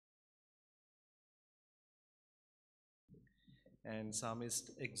And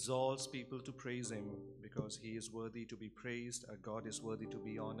psalmist exalts people to praise him because he is worthy to be praised. Our God is worthy to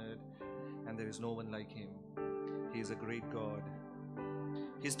be honored, and there is no one like him. He is a great God.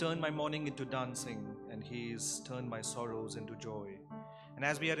 He's turned my mourning into dancing, and he's turned my sorrows into joy. And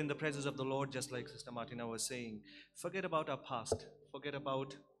as we are in the presence of the Lord, just like Sister Martina was saying, forget about our past. Forget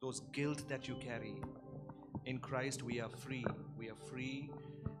about those guilt that you carry. In Christ, we are free. We are free,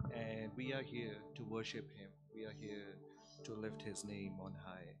 and we are here to worship him. We are here to lift his name on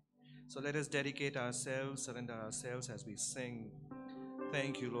high. So let us dedicate ourselves, surrender ourselves as we sing.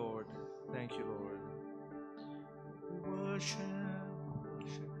 Thank you, Lord. Thank you, Lord. Worship,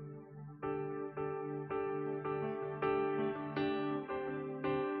 worship.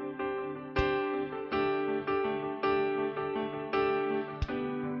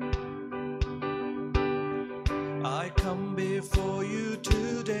 I come before you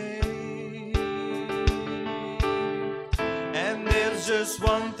today, and there's just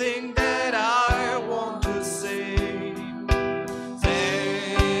one thing that I want to say.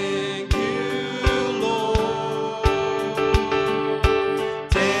 Thank you, Lord.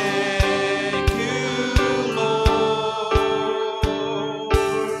 Thank you, Lord,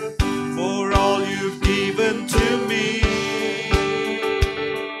 for all you've given to me.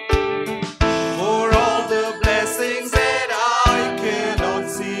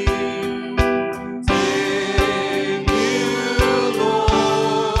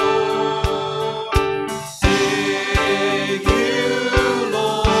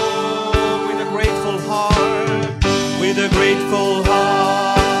 Grateful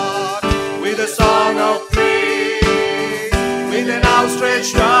heart, with a song of praise, with an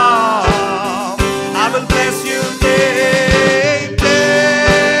outstretched arm, I will bless you. Thank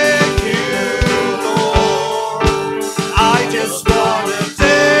you, Lord. I just want to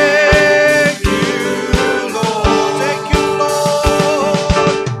thank you, Lord. Thank you,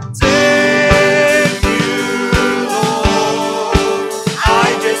 Lord. Thank you, Lord. I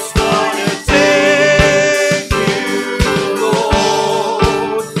just want to thank you,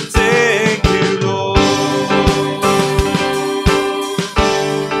 Lord. Thank you, Lord.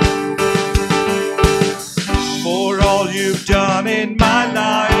 For all you've done in my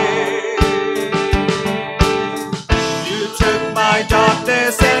life, you took my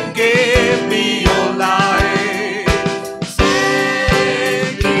darkness and gave me your light.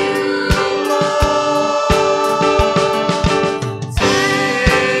 Thank you, Lord.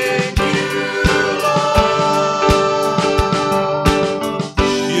 Thank you, Lord.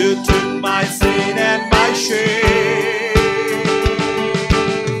 You took my sin and my shame.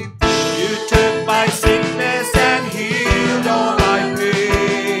 You took my sickness and healed all my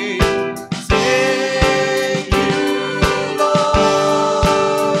pain. Thank you, Lord.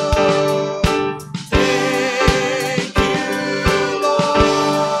 Thank you,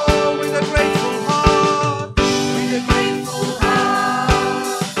 Lord. With a grateful heart, with a grateful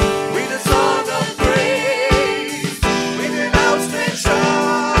heart, with a song of praise, with an outstretched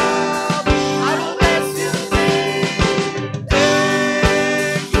arm, I will bless your name.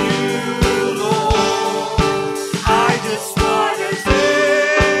 Thank you, Lord. I just want to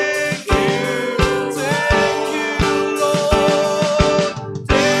thank you, Lord.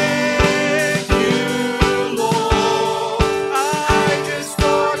 Thank you, Lord. I just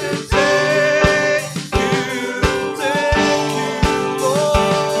want to thank you,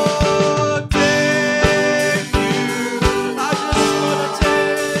 Lord. Thank you. I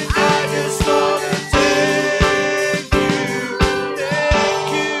just want to thank you,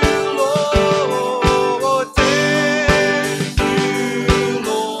 Lord. Thank you,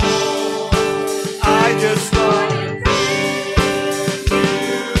 Lord. I just want to thank you,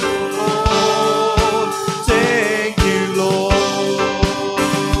 Lord. Thank you, Lord.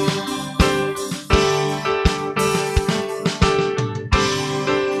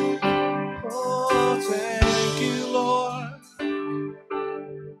 Oh, thank you, Lord.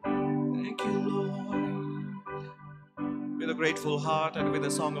 Thank you, Lord. With a grateful heart and with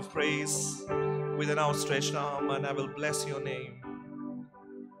a song of praise, with an outstretched arm, and I will bless your name.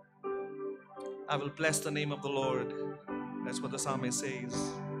 I will bless the name of the Lord. That's what the psalmist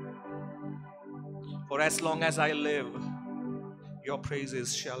says. For as long as I live, your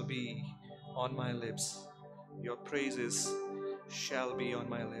praises shall be on my lips. Your praises shall be on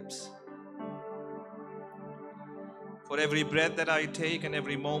my lips. For every breath that I take and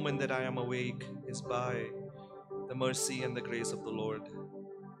every moment that I am awake is by the mercy and the grace of the Lord.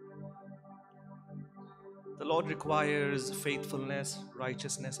 The Lord requires faithfulness,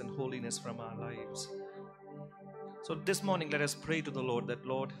 righteousness, and holiness from our lives. So this morning, let us pray to the Lord that,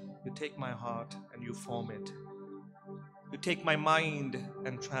 Lord, you take my heart and you form it. You take my mind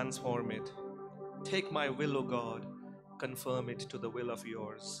and transform it. Take my will, O God, confirm it to the will of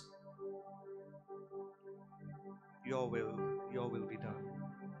yours. Your will be done.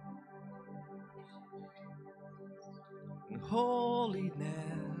 And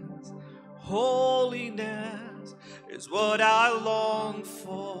holiness, holiness is what I long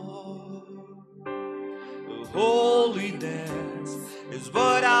for. Holiness is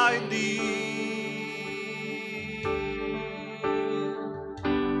what I need.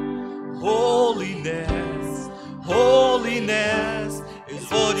 Holiness, holiness is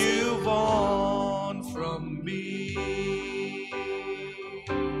what you want from me.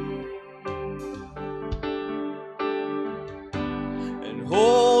 And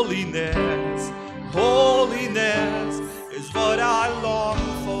holiness, holiness is what I long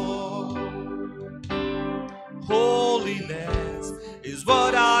for. Holiness is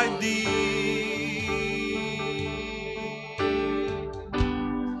what I need.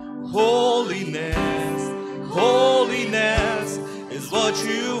 Holiness, holiness is what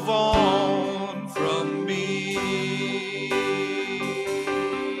you want from me.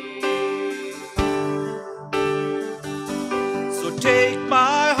 So take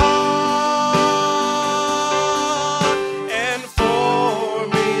my heart and form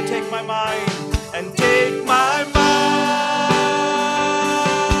me. Take my mind and take my mind.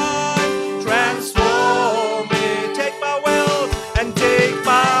 Transform me. Take my will and take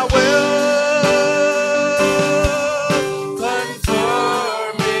my will.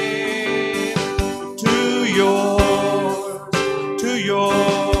 Conform me to yours,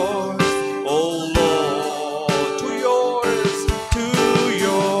 oh Lord, to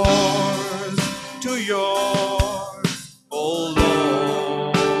yours, oh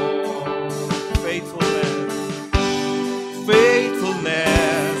Lord. Faithfulness,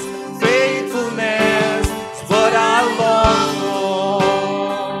 faithfulness, faithfulness is what I long for.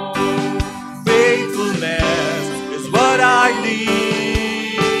 Faithfulness is what I need.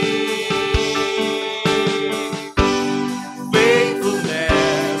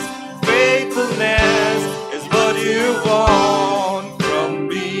 Faithfulness, faithfulness is what you want from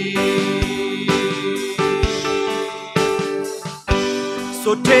me.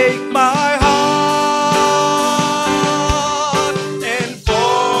 So take my heart and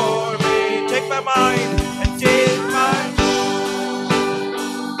form me. Take my mind and take my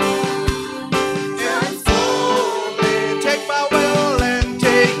and form me. Take my will and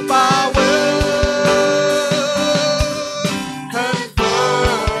take my will.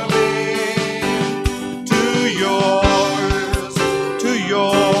 Conform me to yours,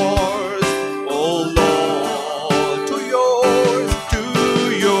 oh Lord, to yours,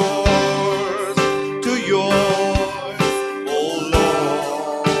 oh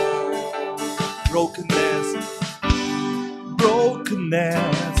Lord. Brokenness,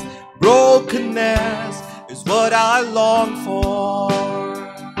 brokenness, brokenness is what I long for.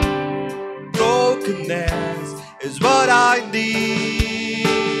 Brokenness is what I need.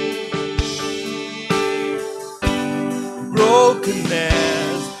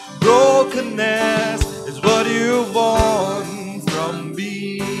 Brokenness, brokenness is what you want from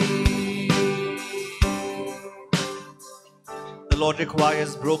me. The Lord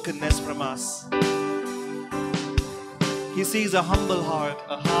requires brokenness from us. He sees a humble heart,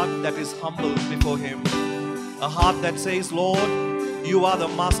 a heart that is humble before Him, a heart that says, Lord, you are the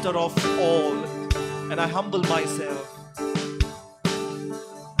master of all, and I humble myself.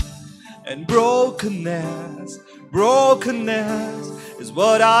 And brokenness, brokenness is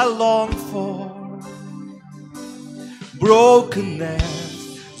what I long for.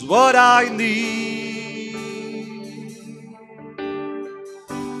 Brokenness is what I need.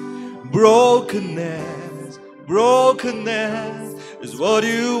 Brokenness, brokenness is what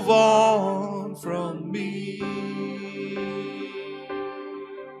you want from me.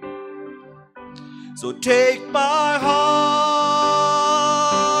 So take my heart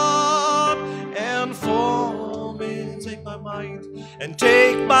and form it. Take my mind and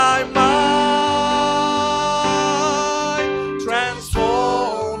take my mind.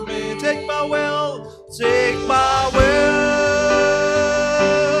 Transform me. Take my will. Take my will.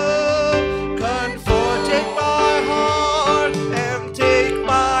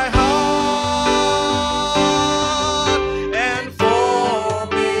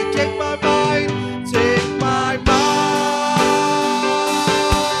 Take my mind,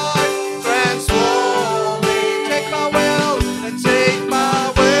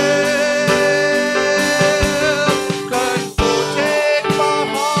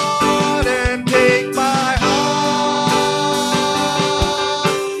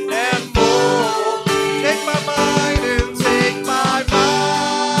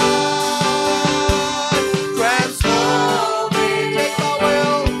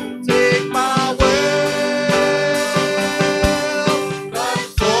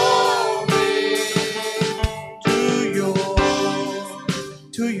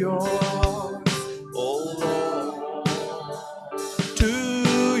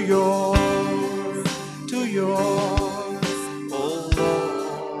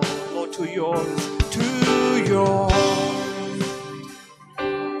 to yours, to yours,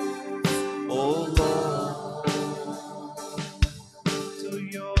 oh Lord, to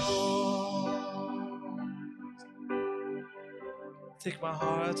yours. Take my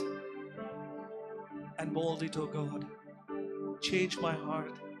heart and mold it, oh God. Change my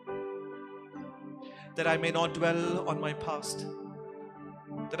heart, that I may not dwell on my past,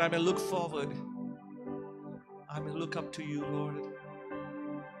 that I may look forward, I may look up to you, Lord,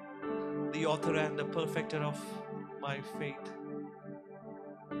 the author and the perfecter of my faith.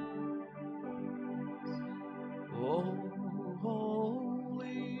 Oh,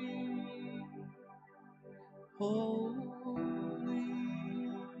 holy, holy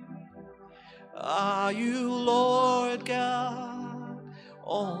are you, Lord God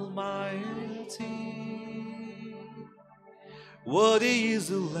Almighty. Worthy is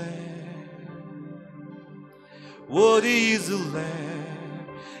the Lamb, worthy is the Lamb,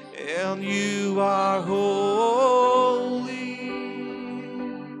 and you are holy,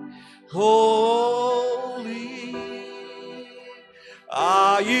 holy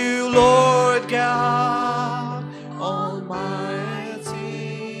are you, Lord God Almighty.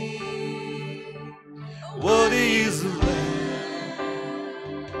 Worthy is the Lamb,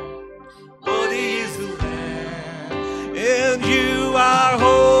 worthy is the Lamb, and you are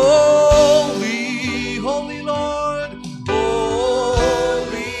holy, holy Lord,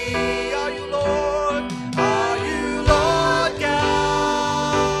 holy are you, Lord, are you, Lord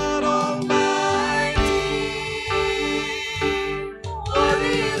God Almighty.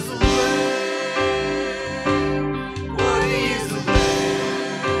 Worthy is the Lamb, worthy is the Lamb.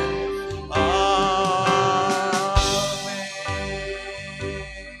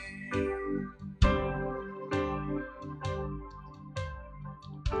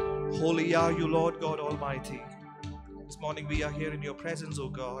 Holy are you, Lord God Almighty. This morning we are here in your presence, O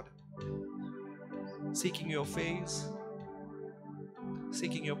God, seeking your face,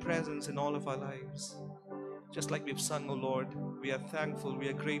 seeking your presence in all of our lives. Just like we've sung, O Lord, we are thankful, we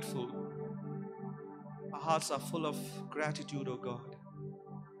are grateful. Our hearts are full of gratitude, O God.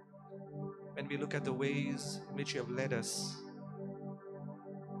 When we look at the ways in which you have led us,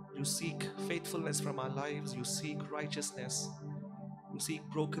 you seek faithfulness from our lives, you seek righteousness, you seek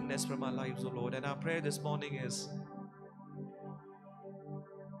brokenness from our lives, O Lord. And our prayer this morning is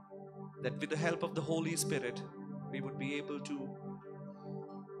that with the help of the Holy Spirit, we would be able to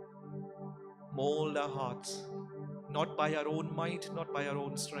mold our hearts, not by our own might, not by our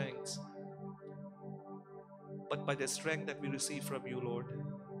own strengths, but by the strength that we receive from you, Lord.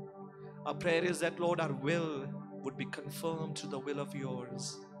 Our prayer is that, Lord, our will would be conformed to the will of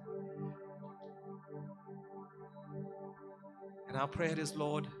yours. And our prayer is,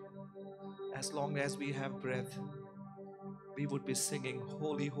 Lord, as long as we have breath, we would be singing,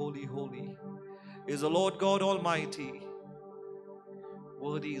 holy, holy, holy is the Lord God Almighty.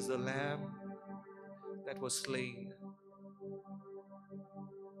 Worthy is the Lamb that was slain.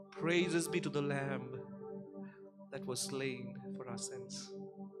 Praises be to the Lamb that was slain for our sins.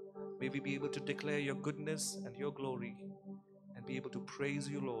 May we be able to declare your goodness and your glory and be able to praise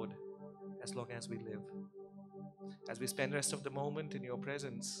you, Lord, as long as we live. As we spend the rest of the moment in your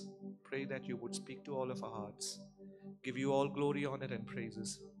presence, pray that you would speak to all of our hearts. Give you all glory, honor, and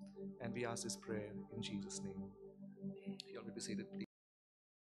praises. And we ask this prayer in Jesus' name. You all may be seated, please.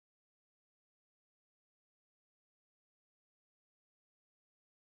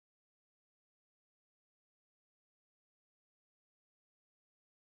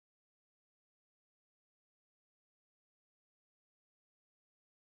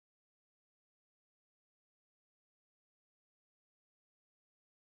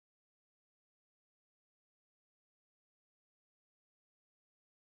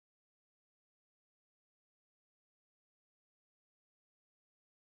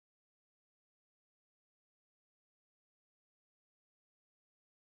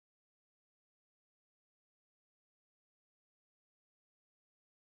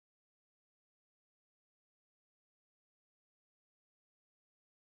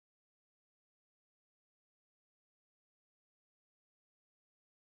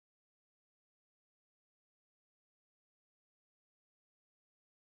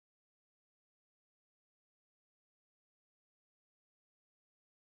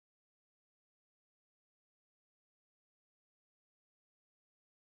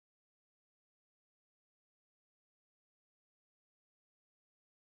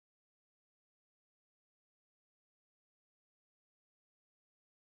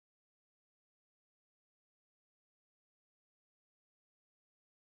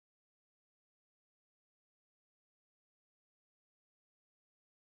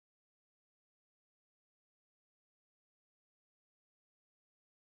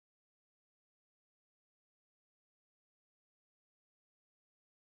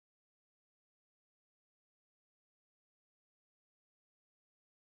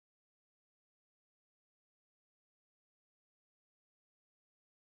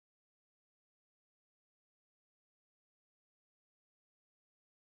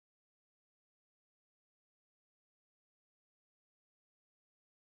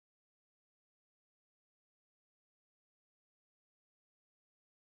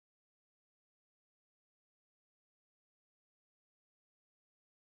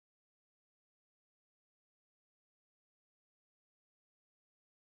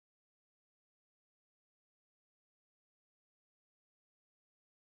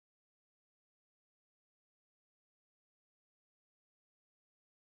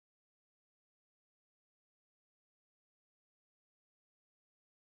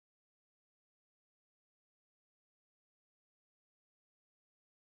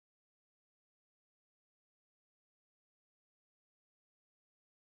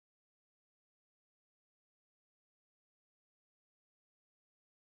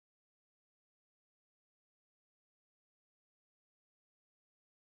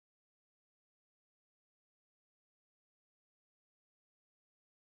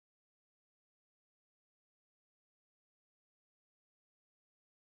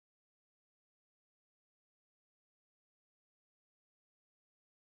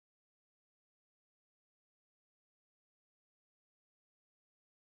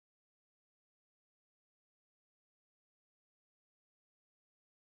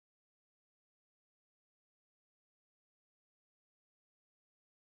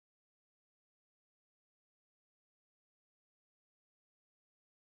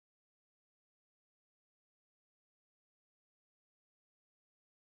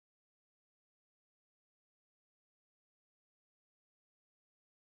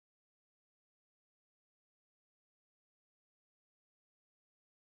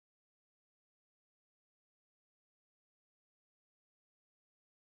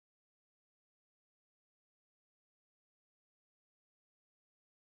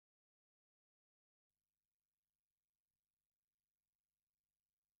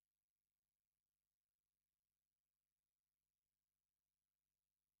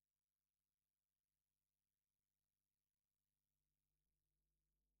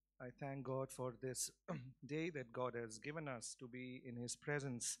 I thank God for this day that God has given us to be in His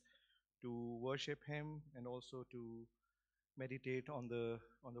presence, to worship Him, and also to meditate on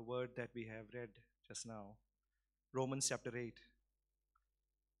the word that we have read just now. Romans chapter 8.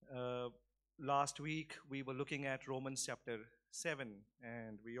 Uh, Last week we were looking at Romans chapter 7,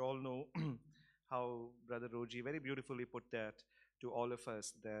 and we all know how Brother Roji very beautifully put that to all of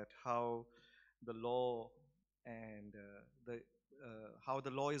us, that how the law and the how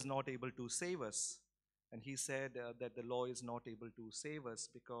the law is not able to save us. And he said that the law is not able to save us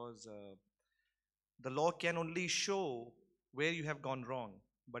because the law can only show where you have gone wrong,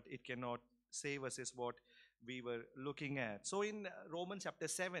 but it cannot save us, is what we were looking at. So in Romans chapter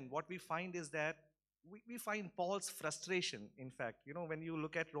 7, what we find is that we find Paul's frustration. In fact, when you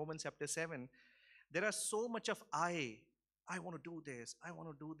look at Romans chapter 7, there are so much of I want to do this, I want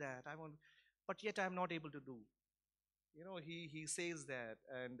to do that, but yet I'm not able to do. He says that.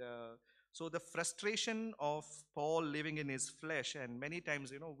 And so the frustration of Paul living in his flesh, and many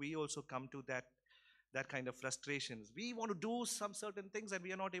times, we also come to that kind of frustrations. We want to do some certain things and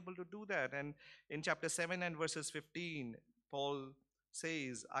we are not able to do that. And in chapter 7 and verses 15, Paul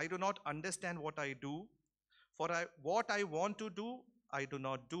says, I do not understand what I do, for what I want to do, I do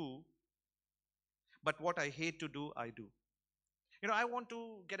not do, but what I hate to do, I do. I want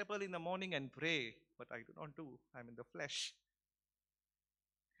to get up early in the morning and pray, but I do not do. I'm in the flesh.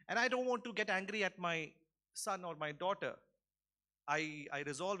 And I don't want to get angry at my son or my daughter. I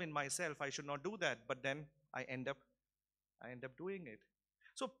resolve in myself I should not do that, but then I end up doing it.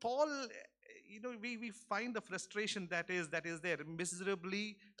 So Paul, we find the frustration that is there,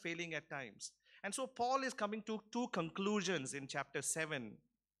 miserably failing at times. And so Paul is coming to two conclusions in chapter 7.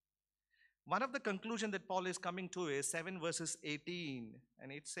 One of the conclusion that Paul is coming to is 7 verses 18,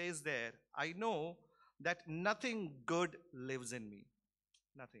 and it says there, I know that nothing good lives in me.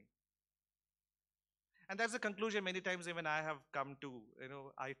 Nothing. And that's the conclusion many times even I have come to.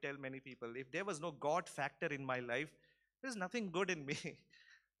 I tell many people, if there was no God factor in my life, there's nothing good in me.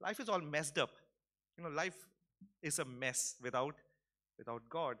 Life is all messed up. Life is a mess without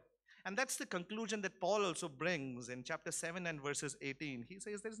God. And that's the conclusion that Paul also brings in chapter 7 and verses 18. He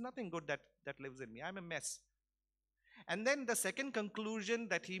says, there's nothing good that lives in me. I'm a mess. And then the second conclusion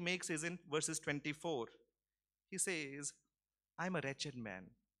that he makes is in verses 24. He says, I'm a wretched man.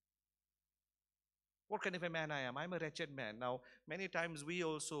 What kind of a man I am? I'm a wretched man. Now, many times we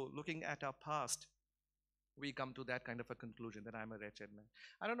also, looking at our past, we come to that kind of a conclusion that I'm a wretched man.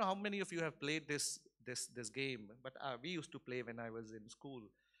 I don't know how many of you have played this game, but we used to play when I was in school.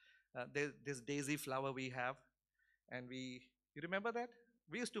 There's this daisy flower we have, and you remember that?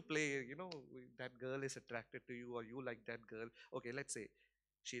 We used to play, that girl is attracted to you or you like that girl. Okay, let's say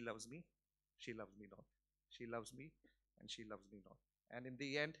she loves me not. She loves me and she loves me not. And in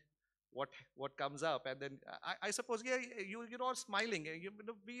the end, what comes up? And then I suppose, yeah, you're all smiling.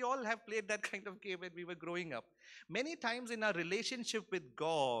 We all have played that kind of game when we were growing up. Many times in our relationship with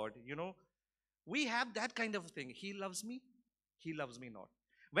God, we have that kind of thing. He loves me not.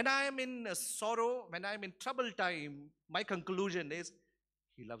 When I am in sorrow, when I am in trouble time, my conclusion is,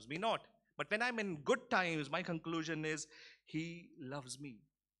 he loves me not. But when I'm in good times, my conclusion is, he loves me.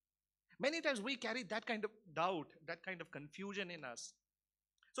 Many times we carry that kind of doubt, that kind of confusion in us.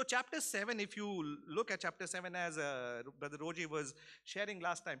 So chapter 7, if you look at chapter 7 as Brother Roji was sharing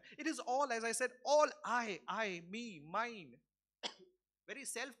last time, it is all, as I said, all I, me, mine. Very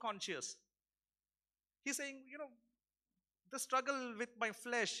self-conscious. He's saying, the struggle with my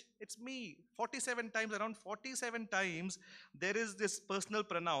flesh, it's me. 47 times, around 47 times, there is this personal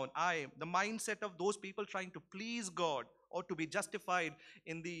pronoun, I, the mindset of those people trying to please God or to be justified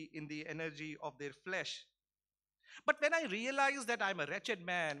in the energy of their flesh. But when I realize that I'm a wretched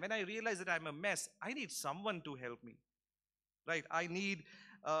man, when I realize that I'm a mess, I need someone to help me. Right? I need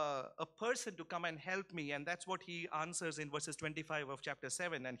a person to come and help me. And that's what he answers in verses 25 of chapter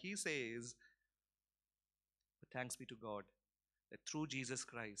 7. And he says, but thanks be to God that through Jesus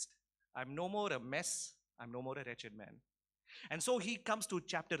Christ, I'm no more a mess, I'm no more a wretched man. And so he comes to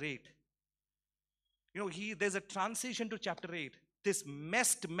chapter 8. There's a transition to chapter 8. This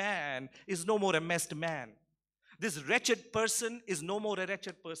messed man is no more a messed man. This wretched person is no more a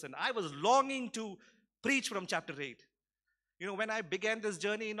wretched person. I was longing to preach from chapter 8. When I began this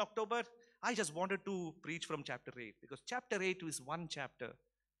journey in October, I just wanted to preach from chapter 8, because chapter 8 is one chapter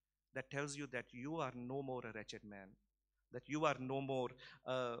that tells you that you are no more a wretched man, that you are no more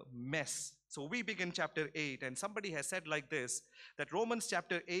a mess. So we begin chapter 8, and somebody has said like this, that Romans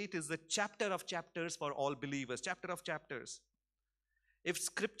chapter 8 is the chapter of chapters for all believers, chapter of chapters. If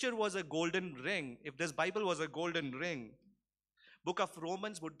scripture was a golden ring, if this Bible was a golden ring, Book of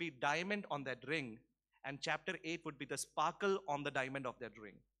Romans would be diamond on that ring, and chapter 8 would be the sparkle on the diamond of that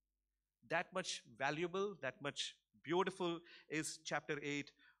ring. That much valuable, that much beautiful is chapter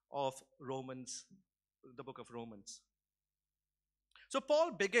 8 of Romans, the book of Romans. So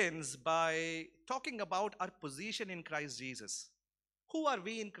Paul begins by talking about our position in Christ Jesus. Who are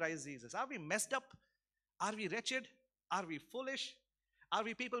we in Christ Jesus? Are we messed up? Are we wretched? Are we foolish? Are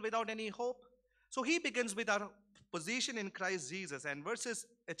we people without any hope? So he begins with our position in Christ Jesus. And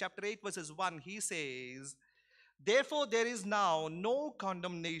chapter 8, verses 1, he says, therefore there is now no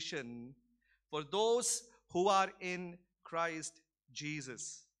condemnation for those who are in Christ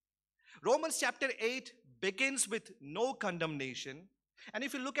Jesus. Romans chapter 8 begins with no condemnation. And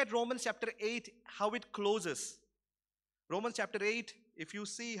if you look at Romans chapter 8, how it closes. Romans chapter 8, if you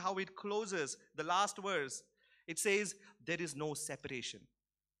see how it closes, the last verse, it says, there is no separation.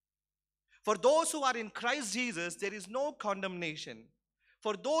 For those who are in Christ Jesus, there is no condemnation.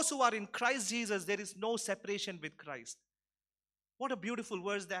 For those who are in Christ Jesus, there is no separation with Christ. What a beautiful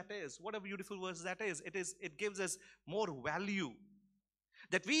verse that is. What a beautiful verse that is. It gives us more value.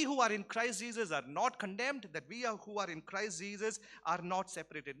 That we who are in Christ Jesus are not condemned. That who are in Christ Jesus are not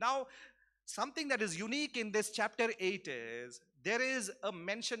separated. Now, something that is unique in this chapter 8 is there is a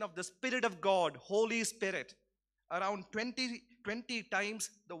mention of the Spirit of God, Holy Spirit. Around 20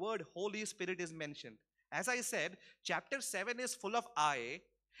 times the word Holy Spirit is mentioned. As I said, chapter 7 is full of I.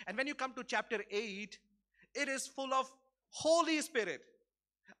 And when you come to chapter 8, it is full of Holy Spirit.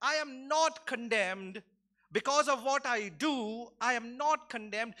 I am not condemned because of what I do. I am not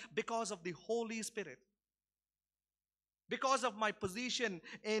condemned because of the Holy Spirit. Because of my position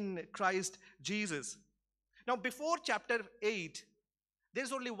in Christ Jesus. Now, before chapter 8,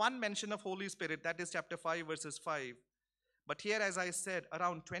 there's only one mention of Holy Spirit. That is chapter 5, verses 5. But here, as I said,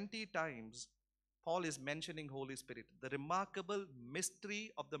 around 20 times, Paul is mentioning Holy Spirit. The remarkable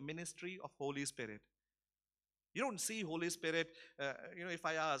mystery of the ministry of Holy Spirit. You don't see Holy Spirit, if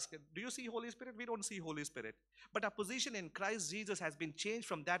I ask, do you see Holy Spirit? We don't see Holy Spirit. But our position in Christ Jesus has been changed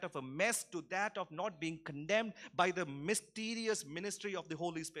from that of a mess to that of not being condemned by the mysterious ministry of the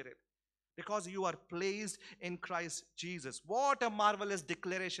Holy Spirit. Because you are placed in Christ Jesus. What a marvelous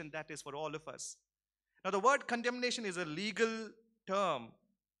declaration that is for all of us. Now the word condemnation is a legal term.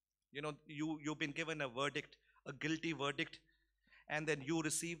 You've been given a verdict, a guilty verdict. And then you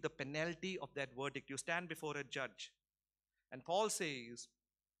receive the penalty of that verdict. You stand before a judge. And Paul says,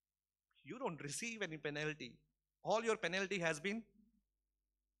 you don't receive any penalty. All your penalty has been.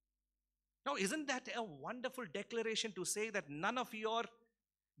 Now, isn't that a wonderful declaration to say that none of your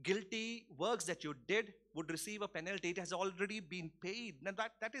guilty works that you did would receive a penalty? It has already been paid. Now,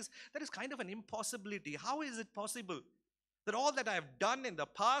 that is kind of an impossibility. How is it possible that all that I have done in the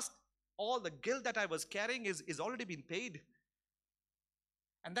past, all the guilt that I was carrying is already been paid?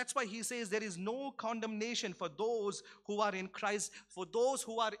 And that's why he says there is no condemnation for those who are in Christ, for those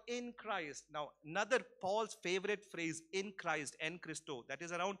who are in Christ. Now, another Paul's favorite phrase, in Christ, en Christo, that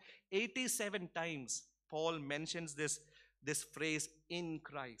is around 87 times Paul mentions this phrase, in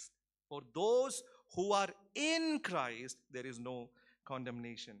Christ. For those who are in Christ, there is no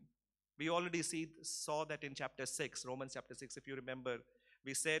condemnation. We already saw that in chapter 6, Romans chapter 6, if you remember.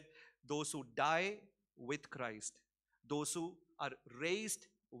 We said those who die with Christ, those who are raised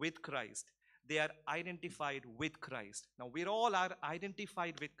with Christ, they are identified with Christ. Now we all are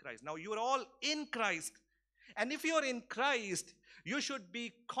identified with Christ. Now you are all in Christ. And if you are in Christ, you should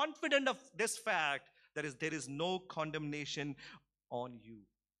be confident of this fact that there is no condemnation on you.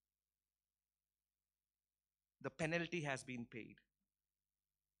 The penalty has been paid.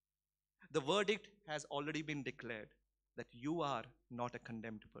 The verdict has already been declared that you are not a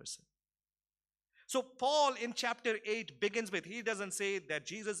condemned person. So Paul in chapter 8 begins with, he doesn't say that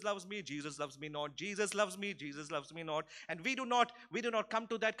Jesus loves me not, Jesus loves me not. And we do not come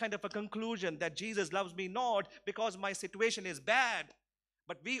to that kind of a conclusion that Jesus loves me not because my situation is bad.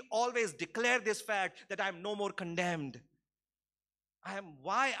 But we always declare this fact that I am no more condemned.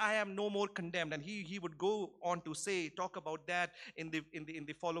 Why I am no more condemned. And he would go on to talk about that in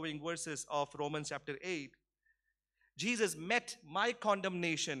the following verses of Romans chapter 8. Jesus met my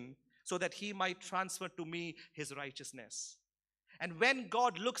condemnation so that he might transfer to me his righteousness. And when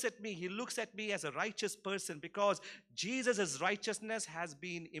God looks at me, he looks at me as a righteous person because Jesus' righteousness has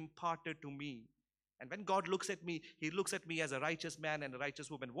been imparted to me. And when God looks at me, he looks at me as a righteous man and a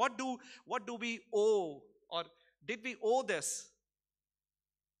righteous woman. What do we owe? Or did we owe this?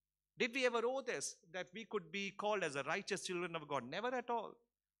 Did we ever owe this? That we could be called as a righteous children of God? Never at all.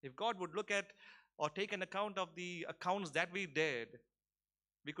 If God would look at or take an account of the accounts that we did,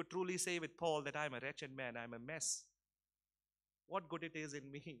 we could truly say with Paul that I am a wretched man, I am a mess. what good it is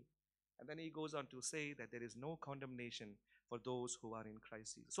in me. And then he goes on to say that there is no condemnation for those who are in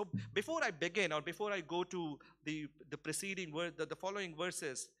Christ Jesus. So before I begin, or before I go to the preceding word, the following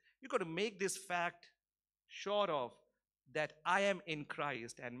verses, you got to make this fact sure of that I am in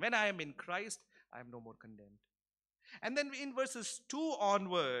Christ. And when I am in Christ, I am no more condemned. And then in verses 2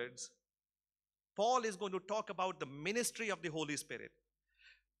 onwards, Paul is going to talk about the ministry of the Holy Spirit.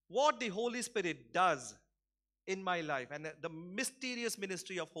 What the Holy Spirit does in my life, and the mysterious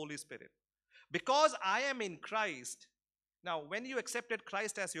ministry of Holy Spirit. Because I am in Christ. Now, when you accepted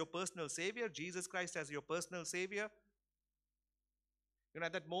Christ as your personal Savior, Jesus Christ as your personal Savior,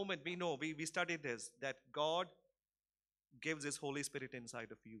 at that moment we know, we studied this, that God gives His Holy Spirit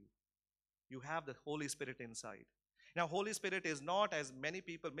inside of you. You have the Holy Spirit inside. Now, Holy Spirit is not, as many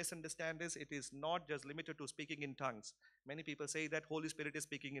people misunderstand this, it is not just limited to speaking in tongues. Many people say that Holy Spirit is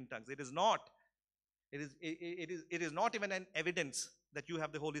speaking in tongues. It is not. It is not even an evidence that you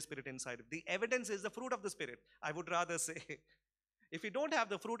have the Holy Spirit inside. The evidence is the fruit of the Spirit, I would rather say. If we don't have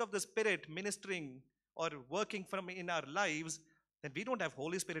the fruit of the Spirit ministering or working from in our lives, then we don't have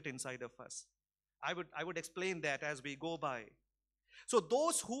Holy Spirit inside of us. I would explain that as we go by. So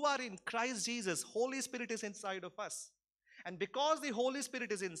those who are in Christ Jesus, Holy Spirit is inside of us. And because the Holy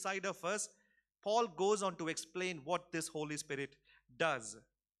Spirit is inside of us, Paul goes on to explain what this Holy Spirit does.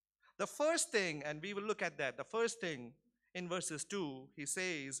 The first thing, and we will look at that, the first thing in verses 2, he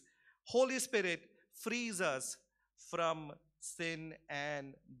says, Holy Spirit frees us from sin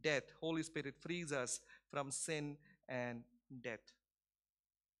and death. Holy Spirit frees us from sin and death.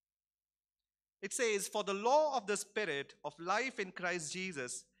 It says, for the law of the Spirit of life in Christ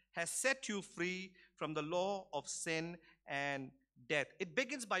Jesus has set you free from the law of sin and death. It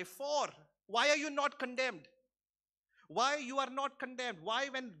begins by for. Why are you not condemned? Why you are not condemned? Why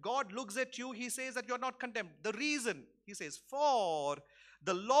when God looks at you, He says that you are not condemned? The reason, He says, for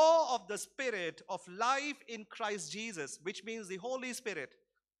the law of the Spirit of life in Christ Jesus, which means the Holy Spirit,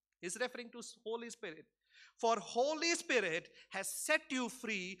 is referring to Holy Spirit. For Holy Spirit has set you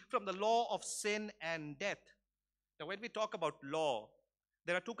free from the law of sin and death. Now when we talk about law,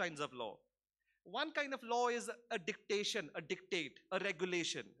 there are two kinds of law. One kind of law is a dictation, a dictate, a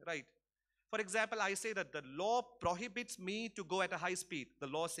regulation, right? For example, I say that the law prohibits me to go at a high speed. The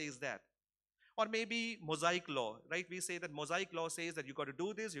law says that. Or maybe Mosaic law, right? We say that Mosaic law says that you got to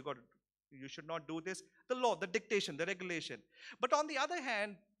do this, you should not do this. The law, the dictation, the regulation. But on the other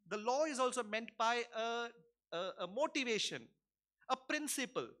hand, the law is also meant by a motivation, a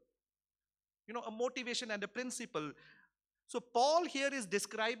principle. A motivation and a principle. So Paul here is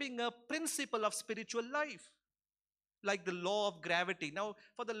describing a principle of spiritual life, like the law of gravity. Now,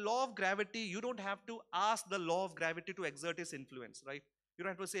 for the law of gravity, you don't have to ask the law of gravity to exert its influence, right? You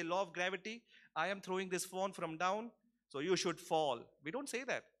don't have to say, law of gravity, I am throwing this phone from down, so you should fall. We don't say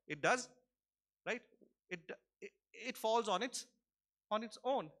that. It does, right? It falls on its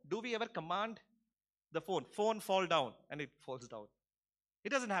own. Do we ever command the phone fall down, and it falls down? It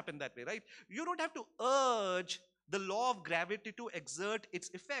doesn't happen that way, right? You don't have to urge the law of gravity to exert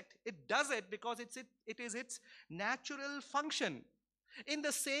its effect. It does it because it is its natural function. In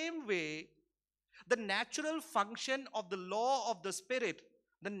the same way, the natural function of the law of the Spirit,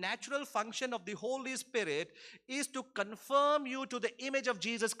 the natural function of the Holy Spirit is to confirm you to the image of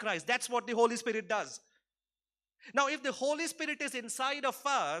Jesus Christ. That's what the Holy Spirit does. Now, if the Holy Spirit is inside of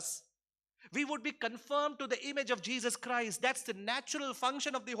us, we would be confirmed to the image of Jesus Christ. That's the natural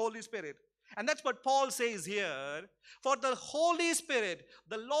function of the Holy Spirit. And that's what Paul says here. For the Holy Spirit,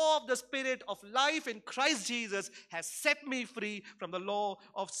 the law of the Spirit of life in Christ Jesus has set me free from the law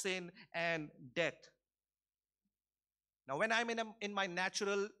of sin and death. Now, when I'm in my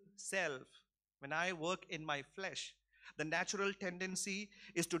natural self, when I work in my flesh, the natural tendency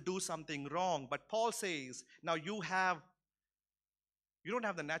is to do something wrong. But Paul says, now you don't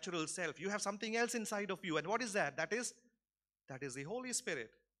have the natural self. You have something else inside of you. And what is that? That is the Holy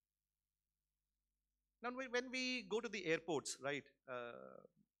Spirit. Now, when we go to the airports, right,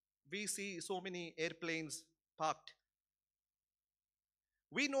 we see so many airplanes parked.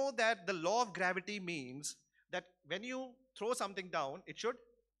 We know that the law of gravity means that when you throw something down,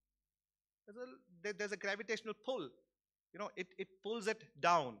 there's a gravitational pull. It pulls it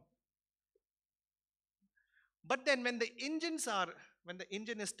down. But then when the engine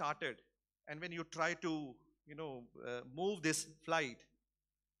is started, and when you try to, move this flight,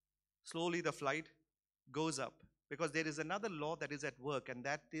 slowly the flight goes up, because there is another law that is at work, and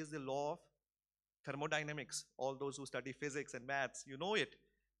that is the law of thermodynamics. All those who study physics and maths, you know it,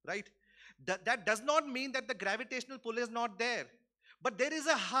 right? That does not mean that the gravitational pull is not there, but there is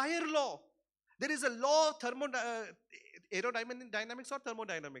a higher law. There is a law of Aerodynamics or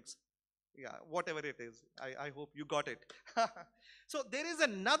thermodynamics? Yeah, whatever it is. I hope you got it. So there is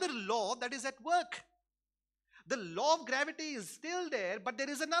another law that is at work. The law of gravity is still there, but there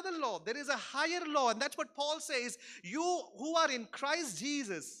is another law. There is a higher law, and that's what Paul says. You who are in Christ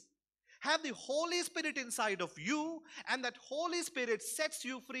Jesus have the Holy Spirit inside of you, and that Holy Spirit sets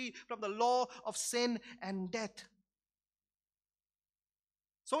you free from the law of sin and death.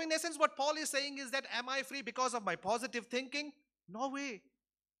 So, in essence, what Paul is saying is that, am I free because of my positive thinking? No way.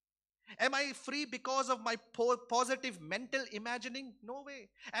 Am I free because of my positive mental imagining? No way.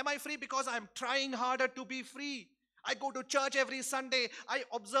 Am I free because I'm trying harder to be free? I go to church every Sunday. I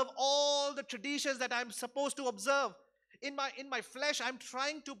observe all the traditions that I'm supposed to observe. In my flesh, I'm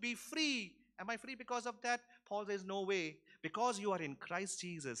trying to be free. Am I free because of that? Paul says, no way. Because you are in Christ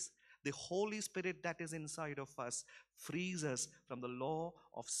Jesus, the Holy Spirit that is inside of us frees us from the law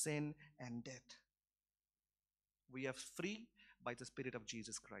of sin and death. We are free by the Spirit of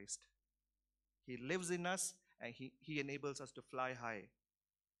Jesus Christ. He lives in us and he enables us to fly high.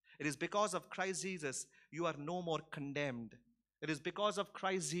 It is because of Christ Jesus you are no more condemned. It is because of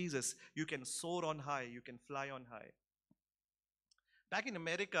Christ Jesus you can soar on high, you can fly on high. Back in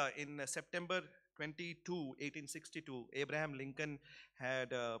America in September 22, 1862, Abraham Lincoln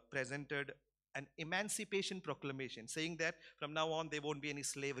had presented an emancipation proclamation saying that from now on there won't be any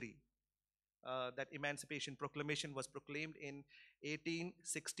slavery. That Emancipation Proclamation was proclaimed in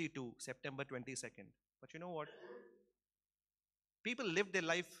 1862, September 22nd. But you know what? People lived their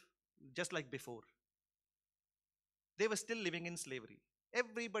life just like before. They were still living in slavery.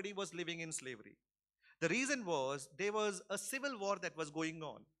 Everybody was living in slavery. The reason was there was a civil war that was going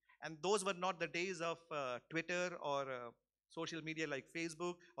on. And those were not the days of Twitter or social media like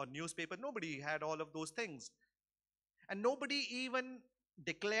Facebook or newspaper. Nobody had all of those things. And nobody even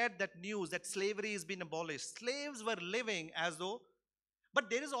declared that news that slavery has been abolished. Slaves were living as though,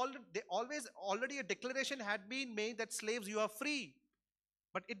 but there is already a declaration had been made that slaves, you are free.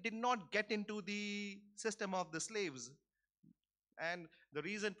 But it did not get into the system of the slaves. And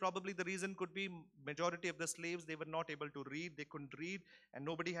probably the reason could be majority of the slaves, they were not able to read, they couldn't read, and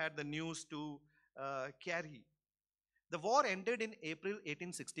nobody had the news to carry. The war ended in April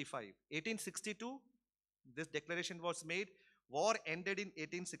 1865. 1862, this declaration was made. War ended in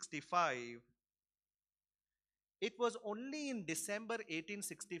 1865. It was only in December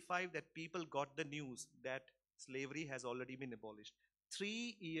 1865 that people got the news that slavery has already been abolished.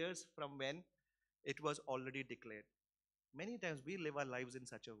 3 years from when it was already declared. Many times we live our lives in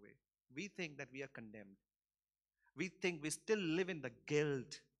such a way. We think that we are condemned. We think we still live in the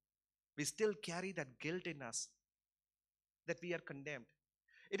guilt. We still carry that guilt in us that we are condemned.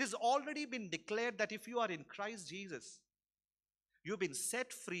 It has already been declared that if you are in Christ Jesus, you've been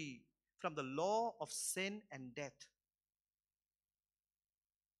set free from the law of sin and death.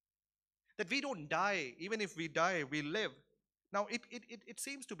 That we don't die. Even if we die, we live. Now, it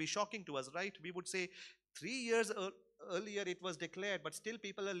seems to be shocking to us, right? We would say 3 years earlier it was declared, but still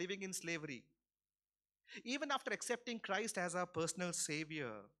people are living in slavery. Even after accepting Christ as our personal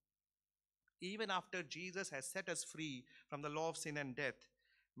Savior, even after Jesus has set us free from the law of sin and death,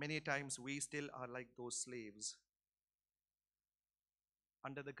 many times we still are like those slaves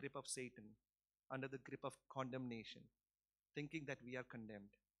under the grip of Satan, under the grip of condemnation, thinking that we are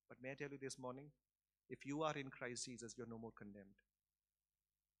condemned. But may I tell you this morning, if you are in Christ Jesus, you're no more condemned.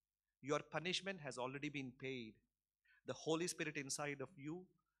 Your punishment has already been paid. The Holy Spirit inside of you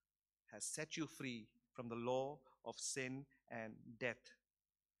has set you free from the law of sin and death.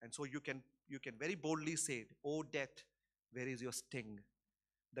 And so you can very boldly say, "Oh death, where is your sting?"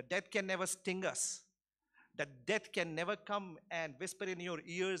 The death can never sting us. That death can never come and whisper in your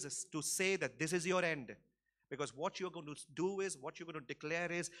ears to say that this is your end. Because what you're going to do is, what you're going to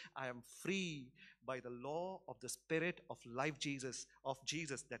declare is, I am free by the law of the Spirit of life of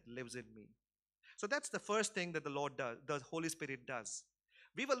Jesus that lives in me. So that's the first thing that the Lord does, the Holy Spirit does.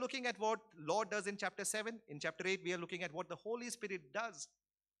 We were looking at what Lord does in chapter 7. In chapter 8, we are looking at what the Holy Spirit does.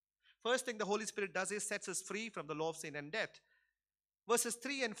 First thing the Holy Spirit does is sets us free from the law of sin and death. Verses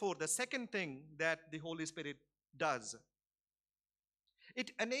 3 and 4, the second thing that the Holy Spirit does,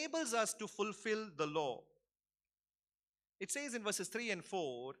 it enables us to fulfill the law. It says in verses 3 and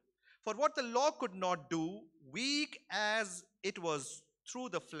 4, "For what the law could not do, weak as it was through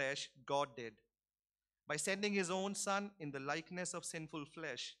the flesh, God did, by sending his own Son in the likeness of sinful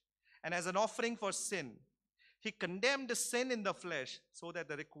flesh. And as an offering for sin, he condemned sin in the flesh, so that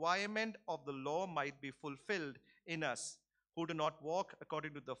the requirement of the law might be fulfilled in us, who do not walk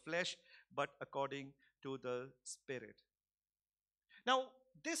according to the flesh, but according to the Spirit." Now,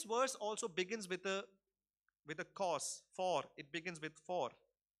 this verse also begins with a with a cause, for. It begins with for,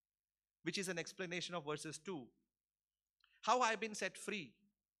 which is an explanation of verses 2. How I've been set free.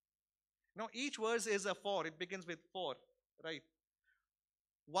 Now, each verse is a for. It begins with for, right?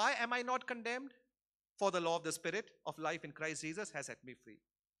 Why am I not condemned? For the law of the Spirit of life in Christ Jesus has set me free.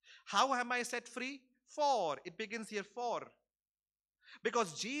 How am I set free? For. It begins here for.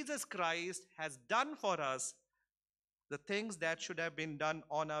 Because Jesus Christ has done for us the things that should have been done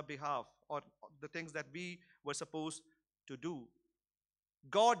on our behalf, or the things that we were supposed to do.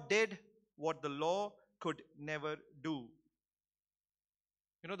 God did what the law could never do.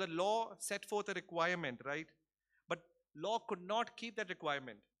 You know, the law set forth a requirement, right? But law could not keep that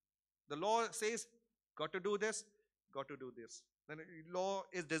requirement. The law says, got to do this, got to do this. The law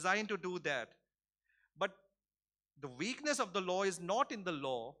is designed to do that. But the weakness of the law is not in the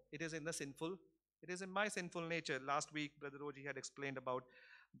law, it is in the sinful. It is in my sinful nature. Last week, Brother Roji had explained about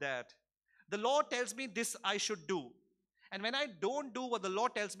that. The law tells me this I should do. And when I don't do what the law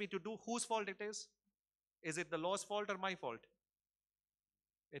tells me to do, whose fault it is? Is it the law's fault or my fault?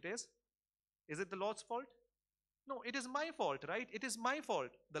 It is? Is it the Lord's fault? No, it is my fault, right? It is my fault.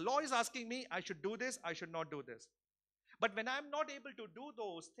 The law is asking me, I should do this, I should not do this. But when I'm not able to do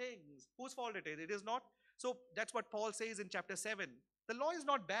those things, whose fault it is? It is not. So that's what Paul says in chapter 7. The law is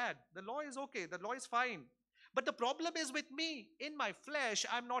not bad. The law is okay. The law is fine. But the problem is with me. In my flesh,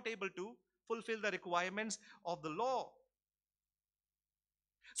 I'm not able to fulfill the requirements of the law.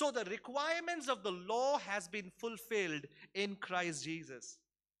 So the requirements of the law has been fulfilled in Christ Jesus.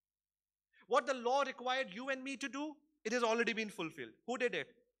 What the law required you and me to do, it has already been fulfilled. Who did it?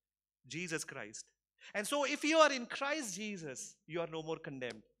 Jesus Christ. And so if you are in Christ Jesus, you are no more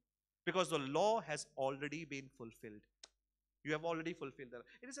condemned, because the law has already been fulfilled. You have already fulfilled that.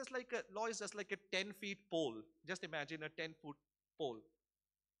 It is just like law is just like a 10-foot pole. Just imagine a 10-foot pole.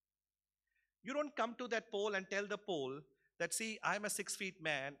 You don't come to that pole and tell the pole that, see, I'm a 6-foot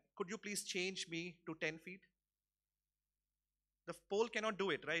man. Could you please change me to 10 feet? The pole cannot do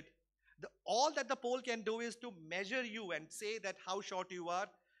it, right? All that the pole can do is to measure you and say that how short you are,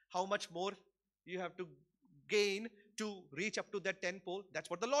 how much more you have to gain to reach up to that 10 pole.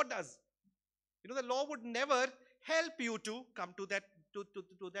 That's what the law does. You know, the law would never help you to come to that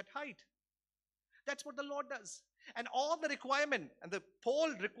that height. That's what the law does. And all the requirement, and the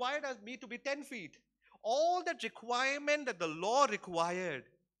pole required me to be 10 feet. All that requirement that the law required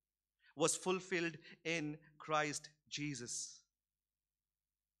was fulfilled in Christ Jesus.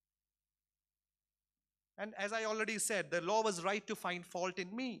 And as I already said, the law was right to find fault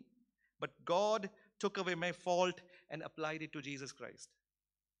in me. But God took away my fault and applied it to Jesus Christ.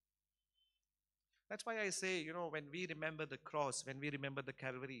 That's why I say, you know, when we remember the cross, when we remember the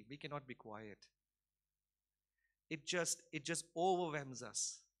Calvary, we cannot be quiet. It just overwhelms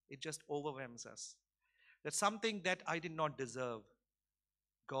us. It just overwhelms us. That something that I did not deserve,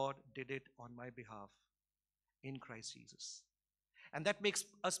 God did it on my behalf in Christ Jesus. And that makes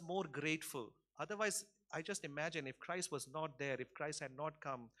us more grateful. Otherwise, I just imagine if Christ was not there, if Christ had not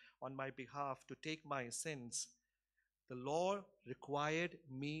come on my behalf to take my sins, the law required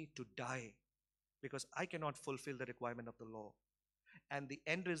me to die, because I cannot fulfill the requirement of the law. And the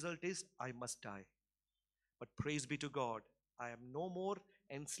end result is I must die. But praise be to God, I am no more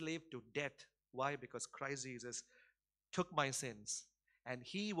enslaved to death. Why? Because Christ Jesus took my sins, and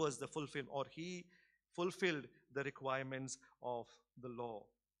He was the He fulfilled the requirements of the law.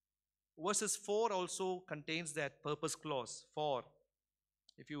 Verses 4 also contains that purpose clause, for.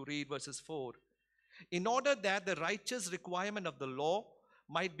 If you read verses 4, in order that the righteous requirement of the law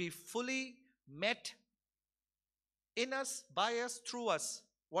might be fully met in us, by us, through us.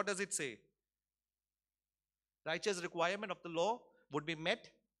 What does it say? Righteous requirement of the law would be met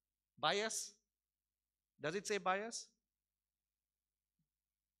by us. Does it say by us?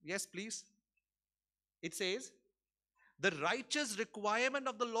 Yes, please. It says, the righteous requirement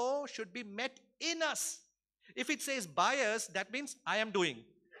of the law should be met in us. If it says by us, that means I am doing.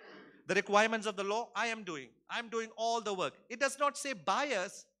 The requirements of the law, I am doing. I am doing all the work. It does not say by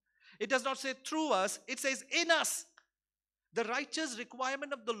us. It does not say through us. It says in us. The righteous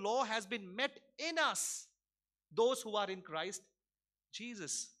requirement of the law has been met in us, those who are in Christ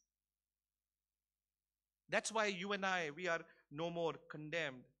Jesus. That's why you and I, we are no more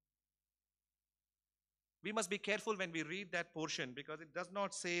condemned. We must be careful when we read that portion, because it does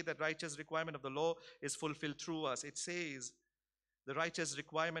not say that righteous requirement of the law is fulfilled through us. It says the righteous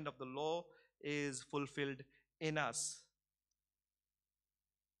requirement of the law is fulfilled in us.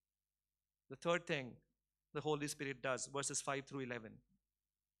 The third thing the Holy Spirit does, verses 5 through 11.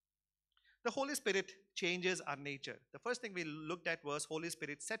 The Holy Spirit changes our nature. The first thing we looked at was Holy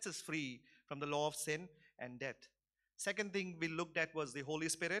Spirit sets us free from the law of sin and death. Second thing we looked at was the Holy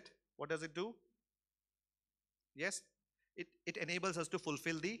Spirit. What does it do? Yes, it enables us to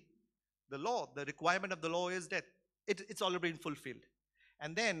fulfill the law. The requirement of the law is death. It's already been fulfilled.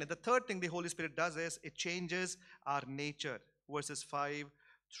 And then the third thing the Holy Spirit does is it changes our nature. Verses 5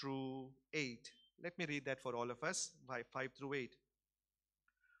 through 8. Let me read that for all of us. 5 through 8.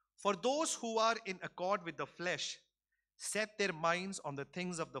 For those who are in accord with the flesh set their minds on the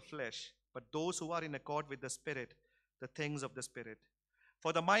things of the flesh, but those who are in accord with the Spirit, the things of the Spirit.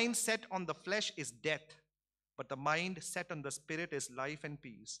 For the mind set on the flesh is death, but the mind set on the Spirit is life and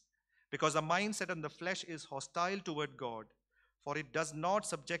peace. Because the mind set on the flesh is hostile toward God, for it does not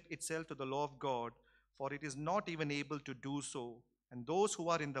subject itself to the law of God, for it is not even able to do so. And those who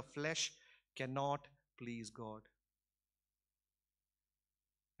are in the flesh cannot please God.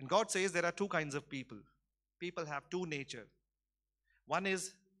 And God says there are two kinds of people. People have two nature. One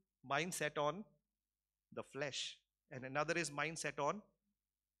is mind set on the flesh, and another is mind set on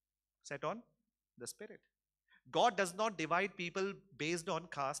the Spirit. God does not divide people based on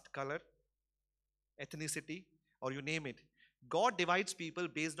caste, color, ethnicity, or you name it. God divides people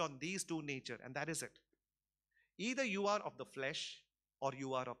based on these two nature, and that is it. Either you are of the flesh or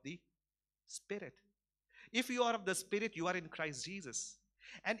you are of the Spirit. If you are of the Spirit, you are in Christ Jesus.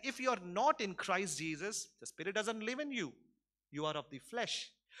 And if you are not in Christ Jesus, the Spirit doesn't live in you. You are of the flesh.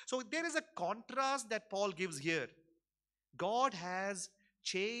 So there is a contrast that Paul gives here. God has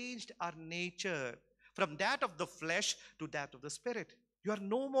changed our nature from that of the flesh to that of the Spirit. You are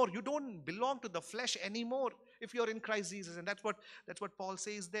no more, you don't belong to the flesh anymore if you are in Christ Jesus. And that's what Paul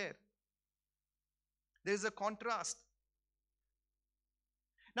says there. There is a contrast.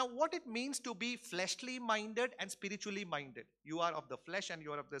 Now, what it means to be fleshly minded and spiritually minded. You are of the flesh and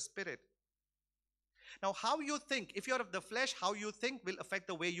you are of the Spirit. Now, how you think, if you are of the flesh, how you think will affect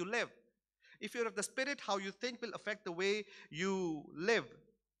the way you live. If you're of the Spirit, how you think will affect the way you live.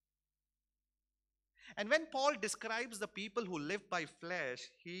 And when Paul describes the people who live by flesh,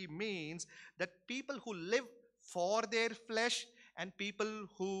 he means that people who live for their flesh and people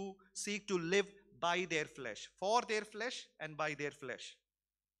who seek to live by their flesh. For their flesh and by their flesh.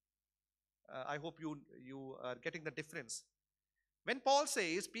 I hope you are getting the difference. When Paul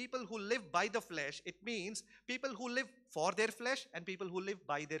says people who live by the flesh, it means people who live for their flesh and people who live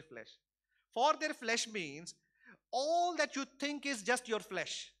by their flesh. For their flesh means all that you think is just your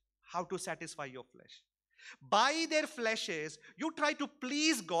flesh, how to satisfy your flesh. By their flesh is you try to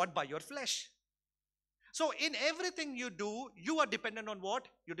please God by your flesh. So in everything you do, you are dependent on what?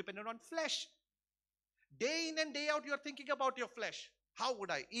 You're dependent on flesh. Day in and day out, you're thinking about your flesh. How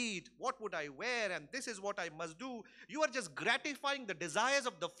would I eat? What would I wear? And this is what I must do. You are just gratifying the desires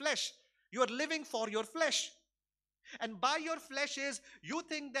of the flesh. You are living for your flesh. And by your flesh is, you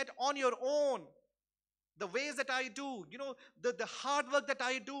think that on your own, the ways that I do, the hard work that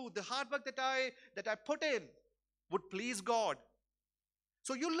I do, the hard work that I put in would please God.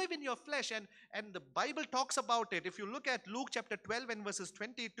 So you live in your flesh, and the Bible talks about it. If you look at Luke chapter 12 and verses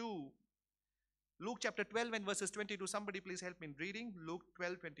 22, Luke chapter 12 and verses 22. Somebody please help me in reading. Luke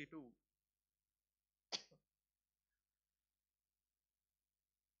 12:22.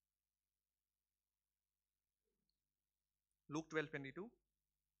 Luke 12:22.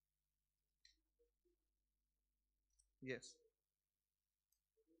 Yes.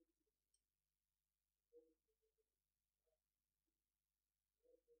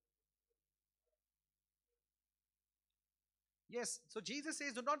 Yes. So Jesus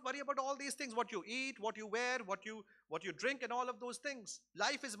says, do not worry about all these things, what you eat, what you wear, what you drink, and all of those things.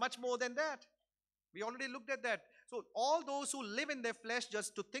 Life is much more than that. We already looked at that. So all those who live in their flesh,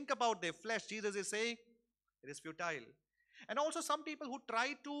 just to think about their flesh, Jesus is saying, it is futile. And also some people who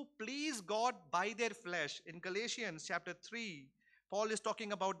try to please God by their flesh. In Galatians chapter 3, Paul is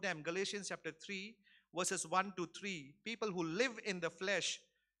talking about them. Galatians chapter 3, verses 1 to 3. People who live in the flesh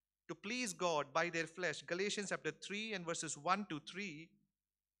to please God by their flesh. Galatians chapter 3 and verses 1 to 3.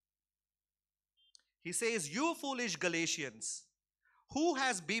 He says, you foolish Galatians, who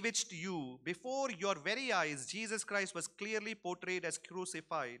has bewitched you? Before your very eyes, Jesus Christ was clearly portrayed as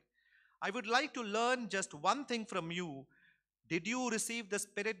crucified. I would like to learn just one thing from you. Did you receive the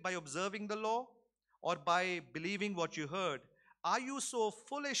Spirit by observing the law or by believing what you heard? Are you so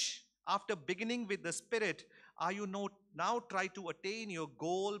foolish? After beginning with the Spirit, are you now try to attain your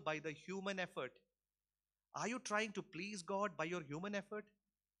goal by the human effort? Are you trying to please God by your human effort?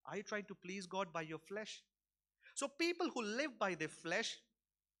 Are you trying to please God by your flesh? So people who live by their flesh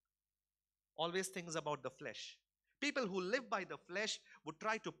always thinks about the flesh. People who live by the flesh would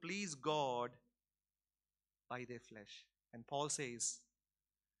try to please God by their flesh. And Paul says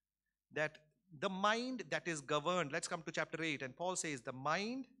that the mind that is governed, let's come to chapter 8, and Paul says the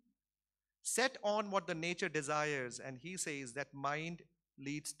mind set on what the nature desires, and he says that mind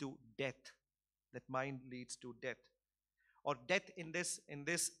leads to death. That mind leads to death. Or death in this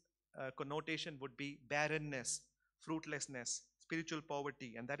connotation would be barrenness, fruitlessness, spiritual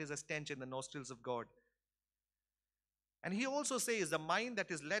poverty, and that is a stench in the nostrils of God. And he also says the mind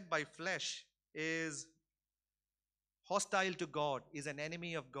that is led by flesh is hostile to God, is an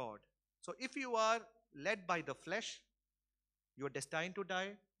enemy of God. So if you are led by the flesh, you are destined to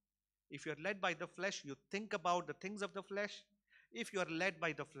die. If you are led by the flesh, you think about the things of the flesh. If you are led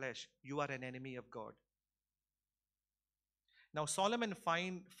by the flesh, you are an enemy of God. Now Solomon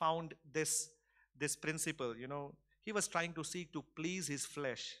found this principle, he was trying to seek to please his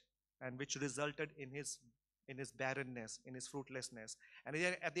flesh, and which resulted in his barrenness, in his fruitlessness. And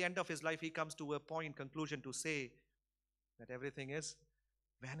at the end of his life, he comes to a conclusion to say that everything is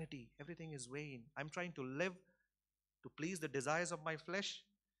vanity, everything is vain. I'm trying to live to please the desires of my flesh,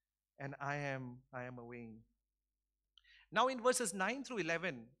 and I am a vain. Now in verses 9 through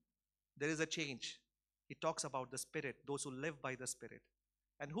 11, there is a change. He talks about the Spirit, those who live by the Spirit.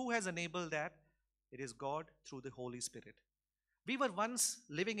 And who has enabled that? It is God through the Holy Spirit. We were once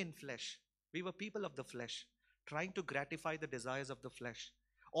living in flesh. We were people of the flesh, trying to gratify the desires of the flesh,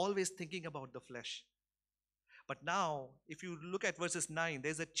 always thinking about the flesh. But now, if you look at verses 9,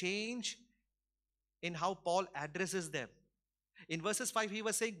 there's a change in how Paul addresses them. In verses 5, he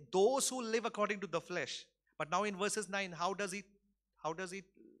was saying, those who live according to the flesh. But now in verses 9, how does he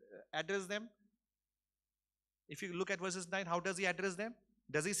address them? If you look at verses 9, how does he address them?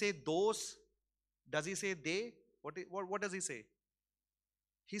 Does he say those? Does he say they? What does he say?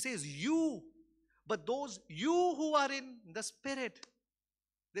 He says you, but those you who are in the Spirit.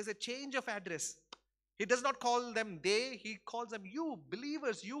 There's a change of address. He does not call them they, he calls them you,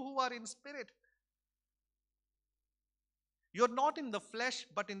 believers, you who are in Spirit. You're not in the flesh,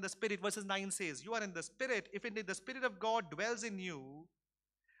 but in the Spirit. Verses 9 says, you are in the Spirit, if indeed the Spirit of God dwells in you.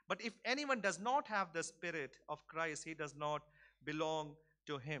 But if anyone does not have the Spirit of Christ, he does not belong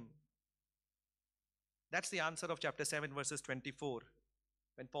to him. That's the answer of chapter 7, verses 24.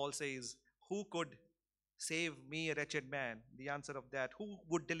 When Paul says, who could save me, a wretched man? The answer of that, who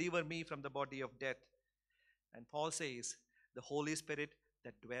would deliver me from the body of death? And Paul says, the Holy Spirit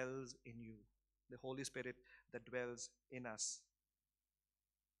that dwells in you. The Holy Spirit that dwells in us.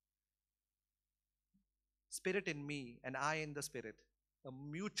 Spirit in me and I in the Spirit. A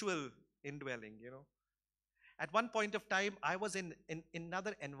mutual indwelling, At one point of time, I was in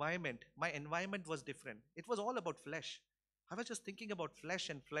another environment. My environment was different. It was all about flesh. I was just thinking about flesh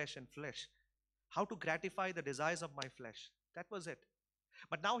and flesh and flesh. How to gratify the desires of my flesh. That was it.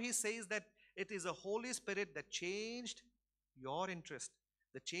 But now he says that it is the Holy Spirit that changed your interest,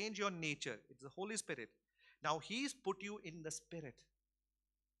 that changed your nature. It's the Holy Spirit. Now he's put you in the Spirit.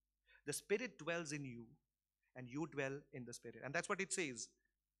 The Spirit dwells in you, and you dwell in the Spirit. And that's what it says.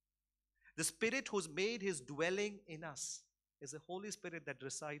 The Spirit who's made his dwelling in us is the Holy Spirit that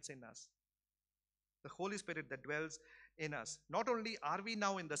resides in us. The Holy Spirit that dwells in us. Not only are we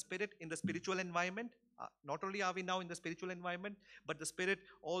now in the Spirit, in the spiritual environment, but the Spirit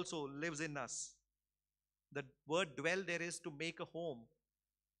also lives in us. The word dwell there is to make a home.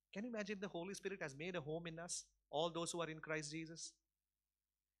 Can you imagine the Holy Spirit has made a home in us, all those who are in Christ Jesus?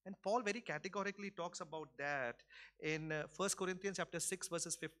 And Paul very categorically talks about that in 1 Corinthians chapter 6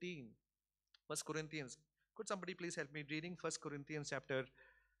 verses 15. 1 Corinthians. Could somebody please help me reading 1 Corinthians chapter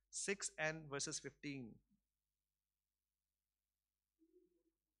 6 and verses 15.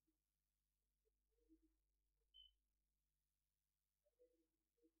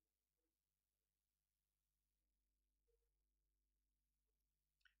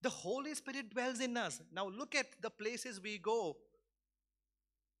 The Holy Spirit dwells in us. Now look at the places we go.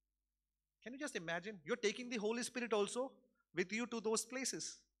 Can you just imagine? You're taking the Holy Spirit also with you to those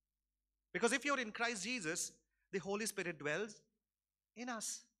places. Because if you're in Christ Jesus, the Holy Spirit dwells in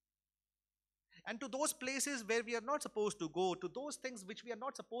us. And to those places where we are not supposed to go, to those things which we are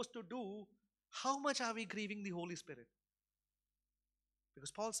not supposed to do, how much are we grieving the Holy Spirit?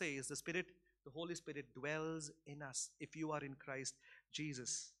 Because Paul says the Holy Spirit dwells in us if you are in Christ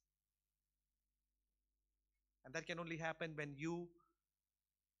Jesus. And that can only happen when you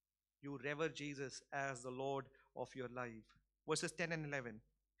revere Jesus as the Lord of your life. Verses 10 and 11.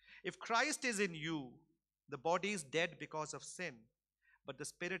 If Christ is in you, the body is dead because of sin, but the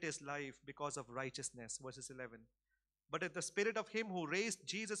Spirit is life because of righteousness. Verses 11. But if the Spirit of him who raised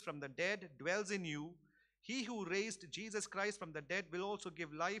Jesus from the dead dwells in you, He who raised Jesus Christ from the dead will also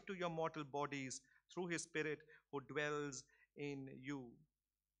give life to your mortal bodies through his Spirit who dwells in you.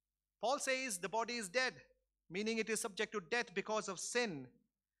 Paul says the body is dead, meaning it is subject to death because of sin.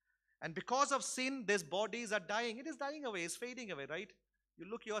 And because of sin, these bodies are dying. It is dying away, it's fading away, right? You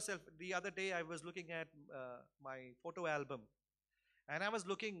look yourself. The other day, I was looking at my photo album, and I was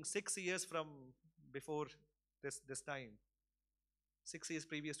looking 6 years from before this time, 6 years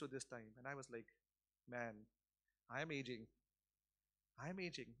previous to this time, and I was like, man, I am aging. I am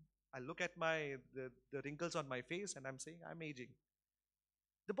aging. I look at the wrinkles on my face, and I'm saying I'm aging.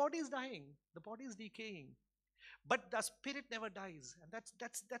 The body is dying. The body is decaying. But the spirit never dies. And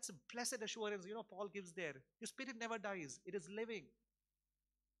that's a blessed assurance, Paul gives there. Your spirit never dies. It is living.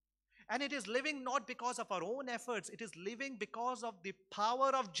 And it is living not because of our own efforts. It is living because of the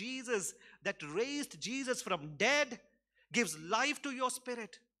power of Jesus that raised Jesus from dead, gives life to your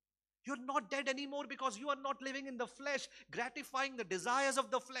spirit. You're not dead anymore because you are not living in the flesh, gratifying the desires of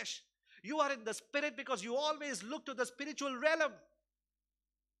the flesh. You are in the spirit because you always look to the spiritual realm.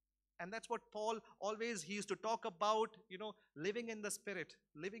 And that's what Paul always, he used to talk about, living in the Spirit.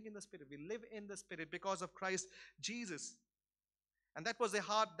 Living in the Spirit. We live in the Spirit because of Christ Jesus. And that was the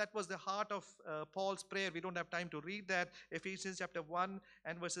heart of Paul's prayer. We don't have time to read that. Ephesians chapter 1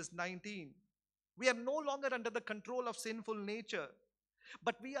 and verses 19. We are no longer under the control of sinful nature,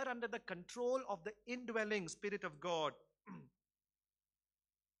 but we are under the control of the indwelling Spirit of God.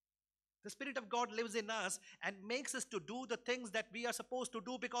 The Spirit of God lives in us and makes us to do the things that we are supposed to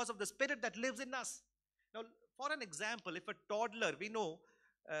do because of the Spirit that lives in us. Now, for an example, if a toddler, we know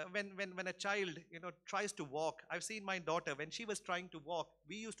when a child tries to walk. I've seen my daughter, when she was trying to walk,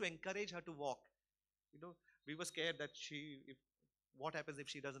 we used to encourage her to walk. We were scared that what happens if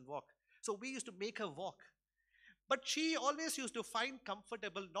she doesn't walk? So we used to make her walk. But she always used to find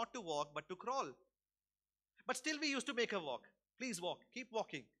comfortable not to walk, but to crawl. But still we used to make her walk. Please walk, keep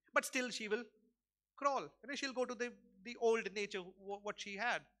walking. But still she will crawl. She'll go to the old nature, what she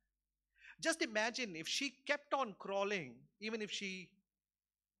had. Just imagine if she kept on crawling, even if she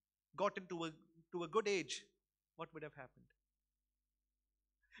got into a good age, what would have happened?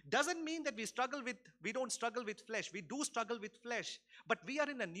 Doesn't mean that we don't struggle with flesh. We do struggle with flesh. But we are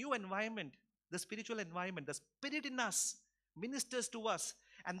in a new environment, the spiritual environment. The Spirit in us ministers to us.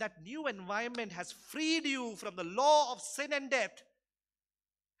 And that new environment has freed you from the law of sin and death.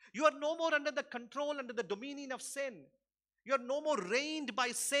 You are no more under the control, under the dominion of sin. You are no more reigned by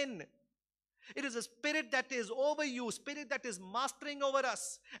sin. It is a spirit that is over you, spirit that is mastering over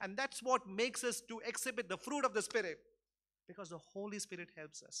us. And that's what makes us to exhibit the fruit of the Spirit. Because the Holy Spirit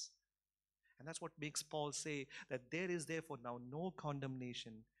helps us. And that's what makes Paul say that there is therefore now no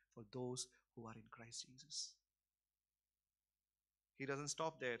condemnation for those who are in Christ Jesus. He doesn't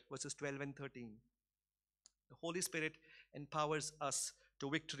stop there. Verses 12 and 13. The Holy Spirit empowers us to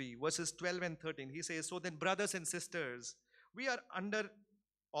victory. Verses 12 and 13, he says, so then brothers and sisters, we are under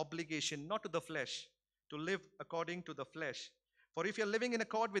obligation, not to the flesh, to live according to the flesh. For if you're living in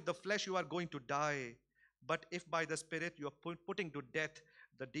accord with the flesh, you are going to die. But if by the Spirit you are putting to death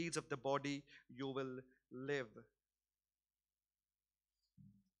the deeds of the body, you will live.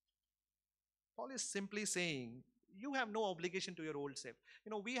 Paul is simply saying, you have no obligation to your old self.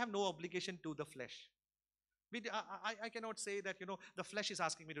 We have no obligation to the flesh. I cannot say that, the flesh is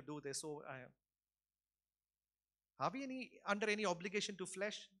asking me to do this, so I am. Are we under any obligation to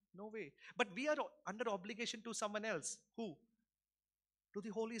flesh? No way. But we are under obligation to someone else. Who? To the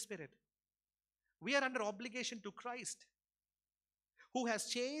Holy Spirit. We are under obligation to Christ, who has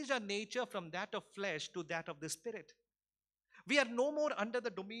changed our nature from that of flesh to that of the Spirit. We are no more under the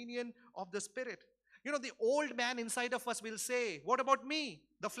dominion of the Spirit. The old man inside of us will say, what about me?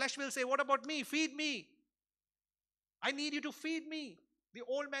 The flesh will say, what about me? Feed me. I need you to feed me. The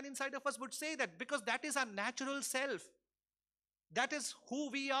old man inside of us would say that because that is our natural self. That is who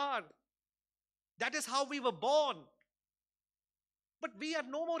we are. That is how we were born. But we are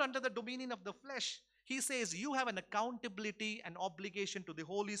no more under the dominion of the flesh. He says you have an accountability and obligation to the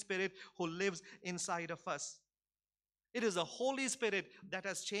Holy Spirit who lives inside of us. It is the Holy Spirit that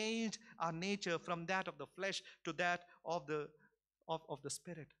has changed our nature from that of the flesh to that of the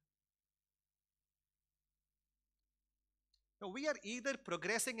Spirit. Now, we are either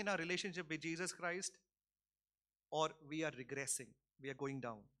progressing in our relationship with Jesus Christ or we are regressing. We are going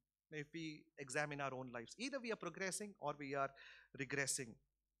down. If we examine our own lives, either we are progressing or we are regressing.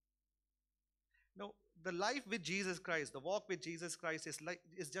 Now, the life with Jesus Christ, the walk with Jesus Christ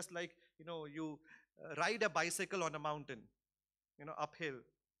is just like, you ride a bicycle on a mountain, uphill.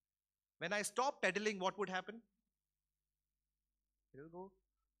 When I stop pedaling, what would happen?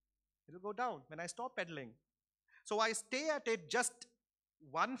 It will go down when I stop pedaling. So I stay at it just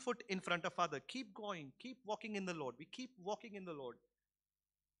 1 foot in front of other. Keep going, keep walking in the Lord. We keep walking in the Lord.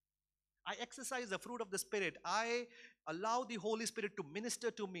 I exercise the fruit of the Spirit. I allow the Holy Spirit to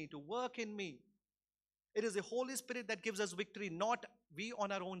minister to me, to work in me. It is the Holy Spirit that gives us victory, not we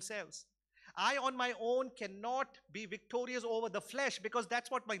on our own selves. I on my own cannot be victorious over the flesh because that's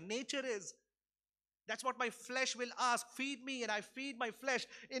what my nature is. That's what my flesh will ask. Feed me, and I feed my flesh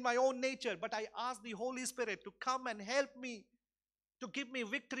in my own nature. But I ask the Holy Spirit to come and help me, to give me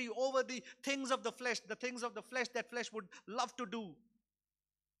victory over the things of the flesh, that flesh would love to do.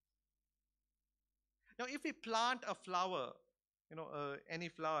 Now, if we plant a flower, any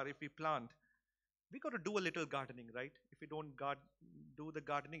flower, if we plant, we got to do a little gardening, right? If we don't do the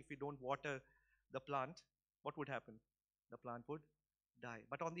gardening, if we don't water the plant, what would happen? The plant would die.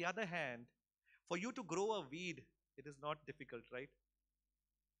 But on the other hand, for you to grow a weed, it is not difficult, right?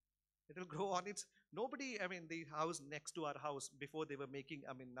 It will grow on its. Nobody, the house next to our house, before they were making,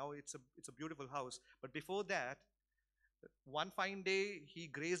 now it's a beautiful house. But before that, one fine day, he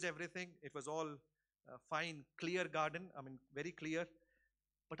grazed everything. It was all fine, clear garden, very clear.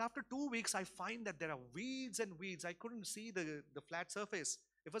 But after 2 weeks, I find that there are weeds and weeds. I couldn't see the flat surface.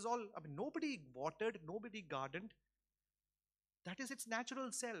 It was all, nobody watered, nobody gardened. That is its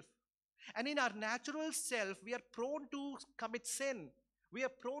natural self. And in our natural self, we are prone to commit sin. We are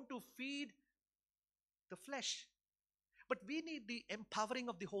prone to feed the flesh. But we need the empowering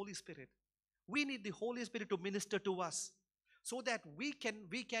of the Holy Spirit. We need the Holy Spirit to minister to us so that we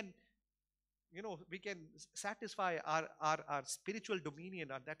can satisfy our spiritual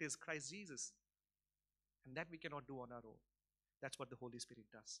dominion, and that is Christ Jesus. And that we cannot do on our own. That's what the Holy Spirit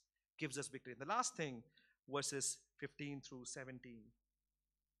does. Gives us victory. And the last thing, verses 15 through 17.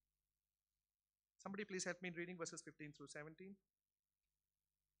 Somebody please help me in reading verses 15 through 17.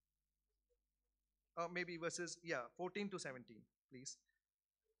 Or maybe verses, 14 to 17, please.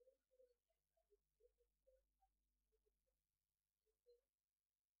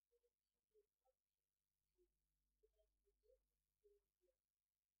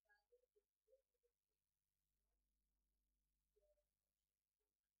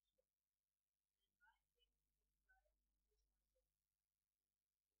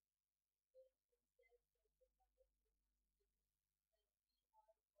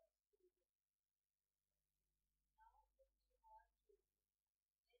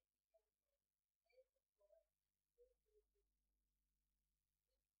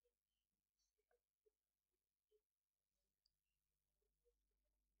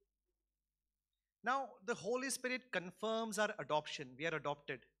 Now, the Holy Spirit confirms our adoption. We are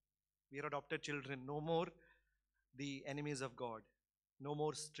adopted. We are adopted children. No more the enemies of God. No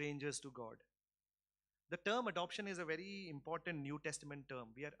more strangers to God. The term adoption is a very important New Testament term.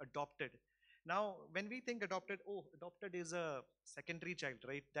 We are adopted. Now, when we think adopted, adopted is a secondary child,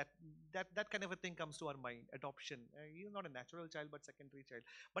 right? That kind of a thing comes to our mind. Adoption. He's not a natural child, but secondary child.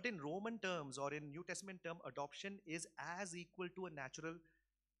 But in Roman terms or in New Testament term, adoption is as equal to a natural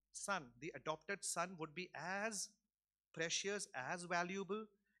son. The adopted son would be as precious, as valuable,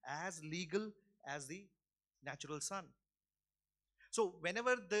 as legal as the natural son. So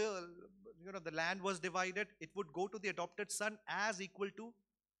whenever the land was divided, it would go to the adopted son as equal to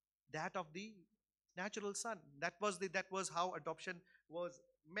that of the natural son. That was how adoption was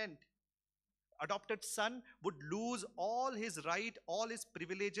meant. Adopted son would lose all his right, all his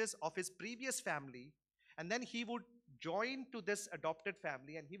privileges of his previous family, and then he would join to this adopted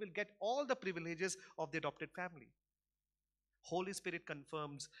family, and he will get all the privileges of the adopted family. Holy Spirit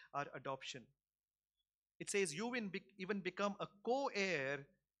confirms our adoption. It says you will even become a co-heir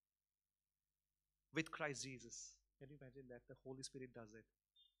with Christ Jesus. Can you imagine that? The Holy Spirit does it.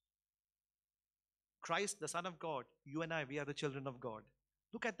 Christ, the Son of God, you and I, we are the children of God.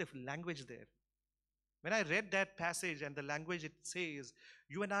 Look at the language there. When I read that passage and the language, it says,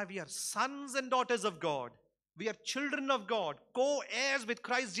 you and I, we are sons and daughters of God. We are children of God, co-heirs with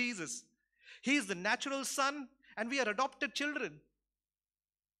Christ Jesus. He is the natural son, and we are adopted children.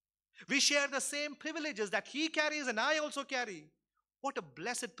 We share the same privileges that he carries and I also carry. What a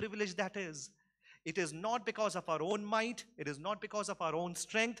blessed privilege that is. It is not because of our own might. It is not because of our own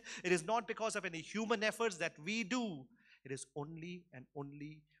strength. It is not because of any human efforts that we do. It is only and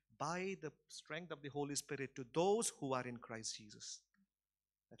only by the strength of the Holy Spirit to those who are in Christ Jesus.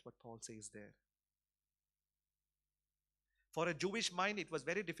 That's what Paul says there. For a Jewish mind, it was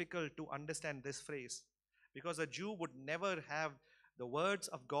very difficult to understand this phrase because a Jew would never have the words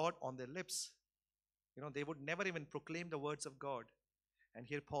of God on their lips. They would never even proclaim the words of God. And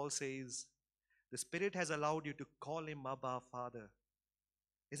here Paul says, the Spirit has allowed you to call him Abba, Father.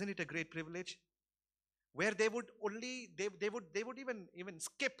 Isn't it a great privilege? Where they would only they would even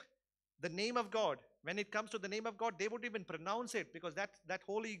skip the name of God. When it comes to the name of God, they would even pronounce it because that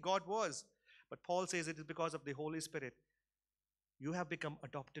holy God was. But Paul says it is because of the Holy Spirit. You have become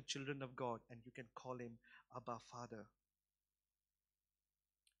adopted children of God, and you can call him Abba, Father.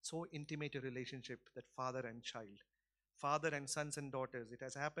 So intimate a relationship, that father and child, father and sons and daughters. It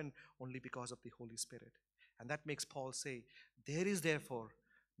has happened only because of the Holy Spirit. And that makes Paul say, there is therefore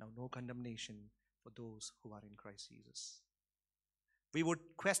now no condemnation for those who are in Christ Jesus. We would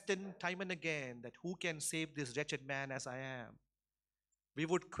question time and again that who can save this wretched man as I am. We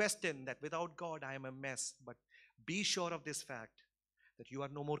would question that without God I am a mess. But be sure of this fact, that you are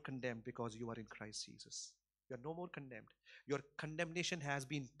no more condemned because you are in Christ Jesus. You are no more condemned. Your condemnation has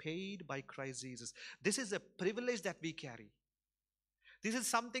been paid by Christ Jesus. This is a privilege that we carry. This is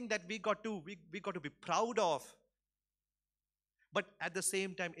something that we got to be proud of. But at the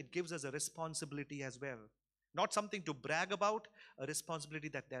same time, it gives us a responsibility as well. Not something to brag about, a responsibility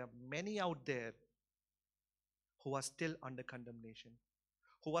that there are many out there who are still under condemnation,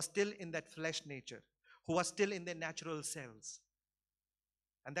 who are still in that flesh nature, who are still in their natural selves.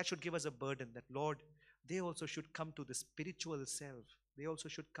 And that should give us a burden that, Lord, they also should come to the spiritual self. They also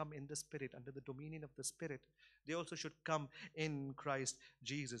should come in the Spirit, under the dominion of the Spirit. They also should come in Christ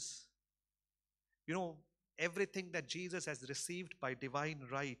Jesus. You know, everything that Jesus has received by divine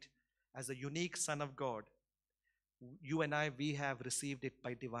right as a unique Son of God, you and I, we have received it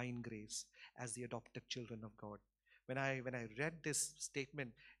by divine grace as the adopted children of God. When I read this statement,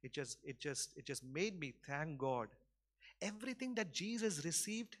 it just made me thank God. Everything that Jesus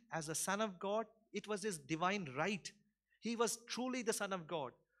received as a Son of God, it was his divine right. He was truly the Son of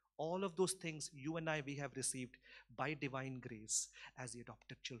God. All of those things you and I, we have received by divine grace as the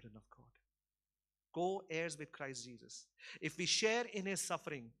adopted children of God. Co-heirs with Christ Jesus. If we share in his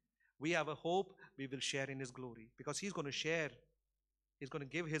suffering, we have a hope we will share in his glory, because he's going to share. He's going to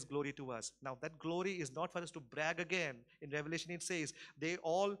give his glory to us. Now that glory is not for us to brag again. In Revelation it says, they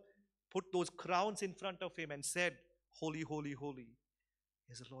all put those crowns in front of him and said, holy, holy, holy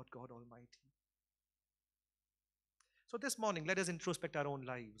is the Lord God Almighty. So this morning, let us introspect our own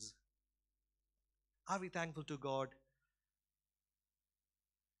lives. Are we thankful to God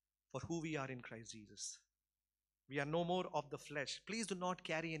for who we are in Christ Jesus? We are no more of the flesh. Please do not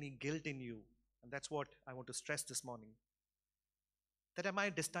carry any guilt in you. And that's what I want to stress this morning. That am I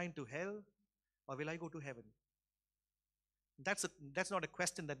destined to hell, or will I go to heaven? That's not a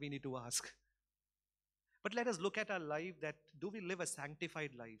question that we need to ask. But let us look at our life, that do we live a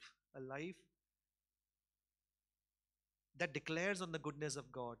sanctified life? A life that declares on the goodness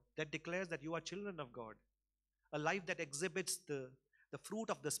of God, that declares that you are children of God. A life that exhibits the fruit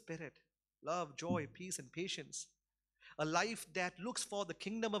of the Spirit, love, joy, peace, and patience. A life that looks for the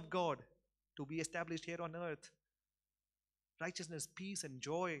kingdom of God to be established here on earth. Righteousness, peace, and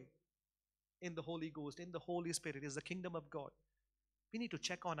joy in the Holy Ghost, in the Holy Spirit is the kingdom of God. We need to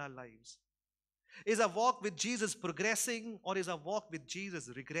check on our lives. Is our walk with Jesus progressing, or is our walk with Jesus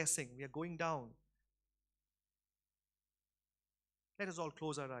regressing? We are going down. Let us all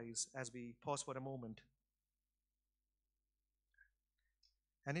close our eyes as we pause for a moment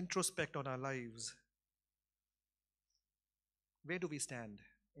and introspect on our lives. Where do we stand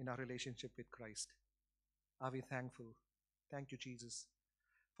in our relationship with Christ? Are we thankful? Thank you, Jesus.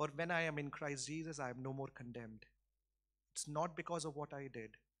 For when I am in Christ Jesus, I am no more condemned. It's not because of what I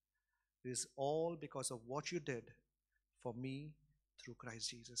did. It is all because of what you did for me through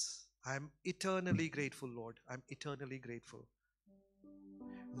Christ Jesus. I am eternally grateful, Lord. I'm eternally grateful.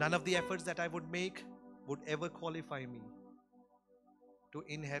 None of the efforts that I would make would ever qualify me to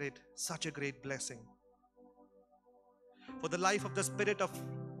inherit such a great blessing. For the life of the Spirit of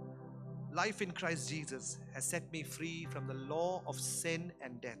life in Christ Jesus has set me free from the law of sin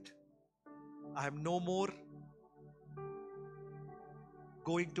and death. I am no more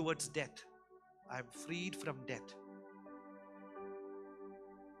going towards death. I am freed from death.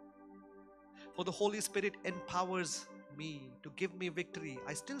 For the Holy Spirit empowers me to give me victory.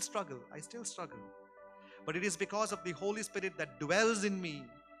 I still struggle. But it is because of the Holy Spirit that dwells in me,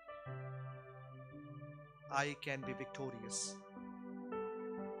 I can be victorious.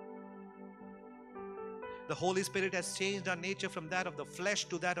 The Holy Spirit has changed our nature from that of the flesh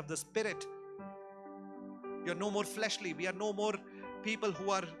to that of the Spirit. We are no more fleshly. We are no more people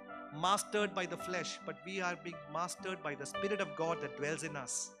who are mastered by the flesh, but we are being mastered by the Spirit of God that dwells in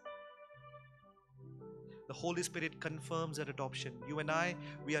us. The Holy Spirit confirms our adoption. You and I,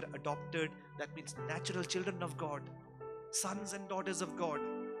 we are adopted. That means natural children of God, sons and daughters of God.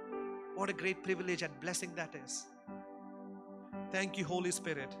 What a great privilege and blessing that is. Thank you, Holy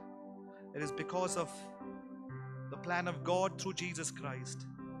Spirit. It is because of the plan of God through Jesus Christ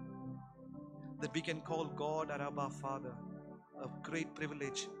that we can call God our Abba Father, a great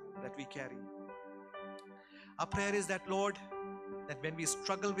privilege that we carry. Our prayer is that, Lord, that when we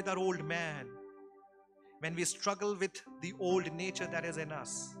struggle with our old man, when we struggle with the old nature that is in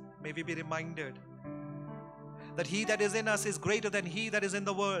us, may we be reminded that he that is in us is greater than he that is in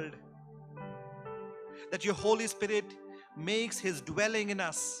the world. That your Holy Spirit makes his dwelling in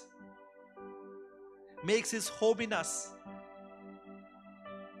us, makes his home in us,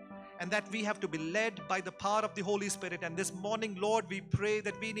 and that we have to be led by the power of the Holy Spirit. And this morning, Lord, we pray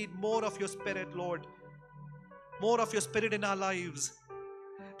that we need more of your Spirit, Lord. More of your Spirit in our lives,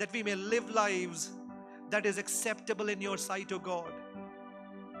 that we may live lives that is acceptable in your sight, O God.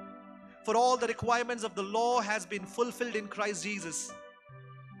 For all the requirements of the law has been fulfilled in Christ Jesus.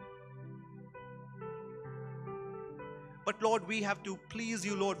 But Lord, we have to please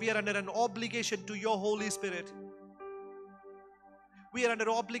you, Lord. We are under an obligation to your Holy Spirit. We are under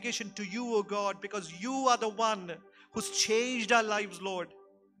obligation to you, O God, because you are the one who's changed our lives, Lord.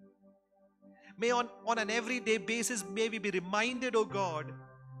 May on an everyday basis, may we be reminded, O God,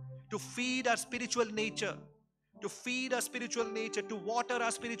 to feed our spiritual nature, to water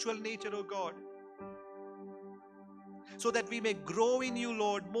our spiritual nature, O God, so that we may grow in you,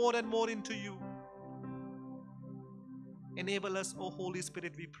 Lord, more and more into you. Enable us, O Holy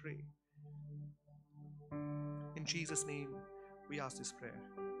Spirit, we pray. In Jesus' name, we ask this prayer.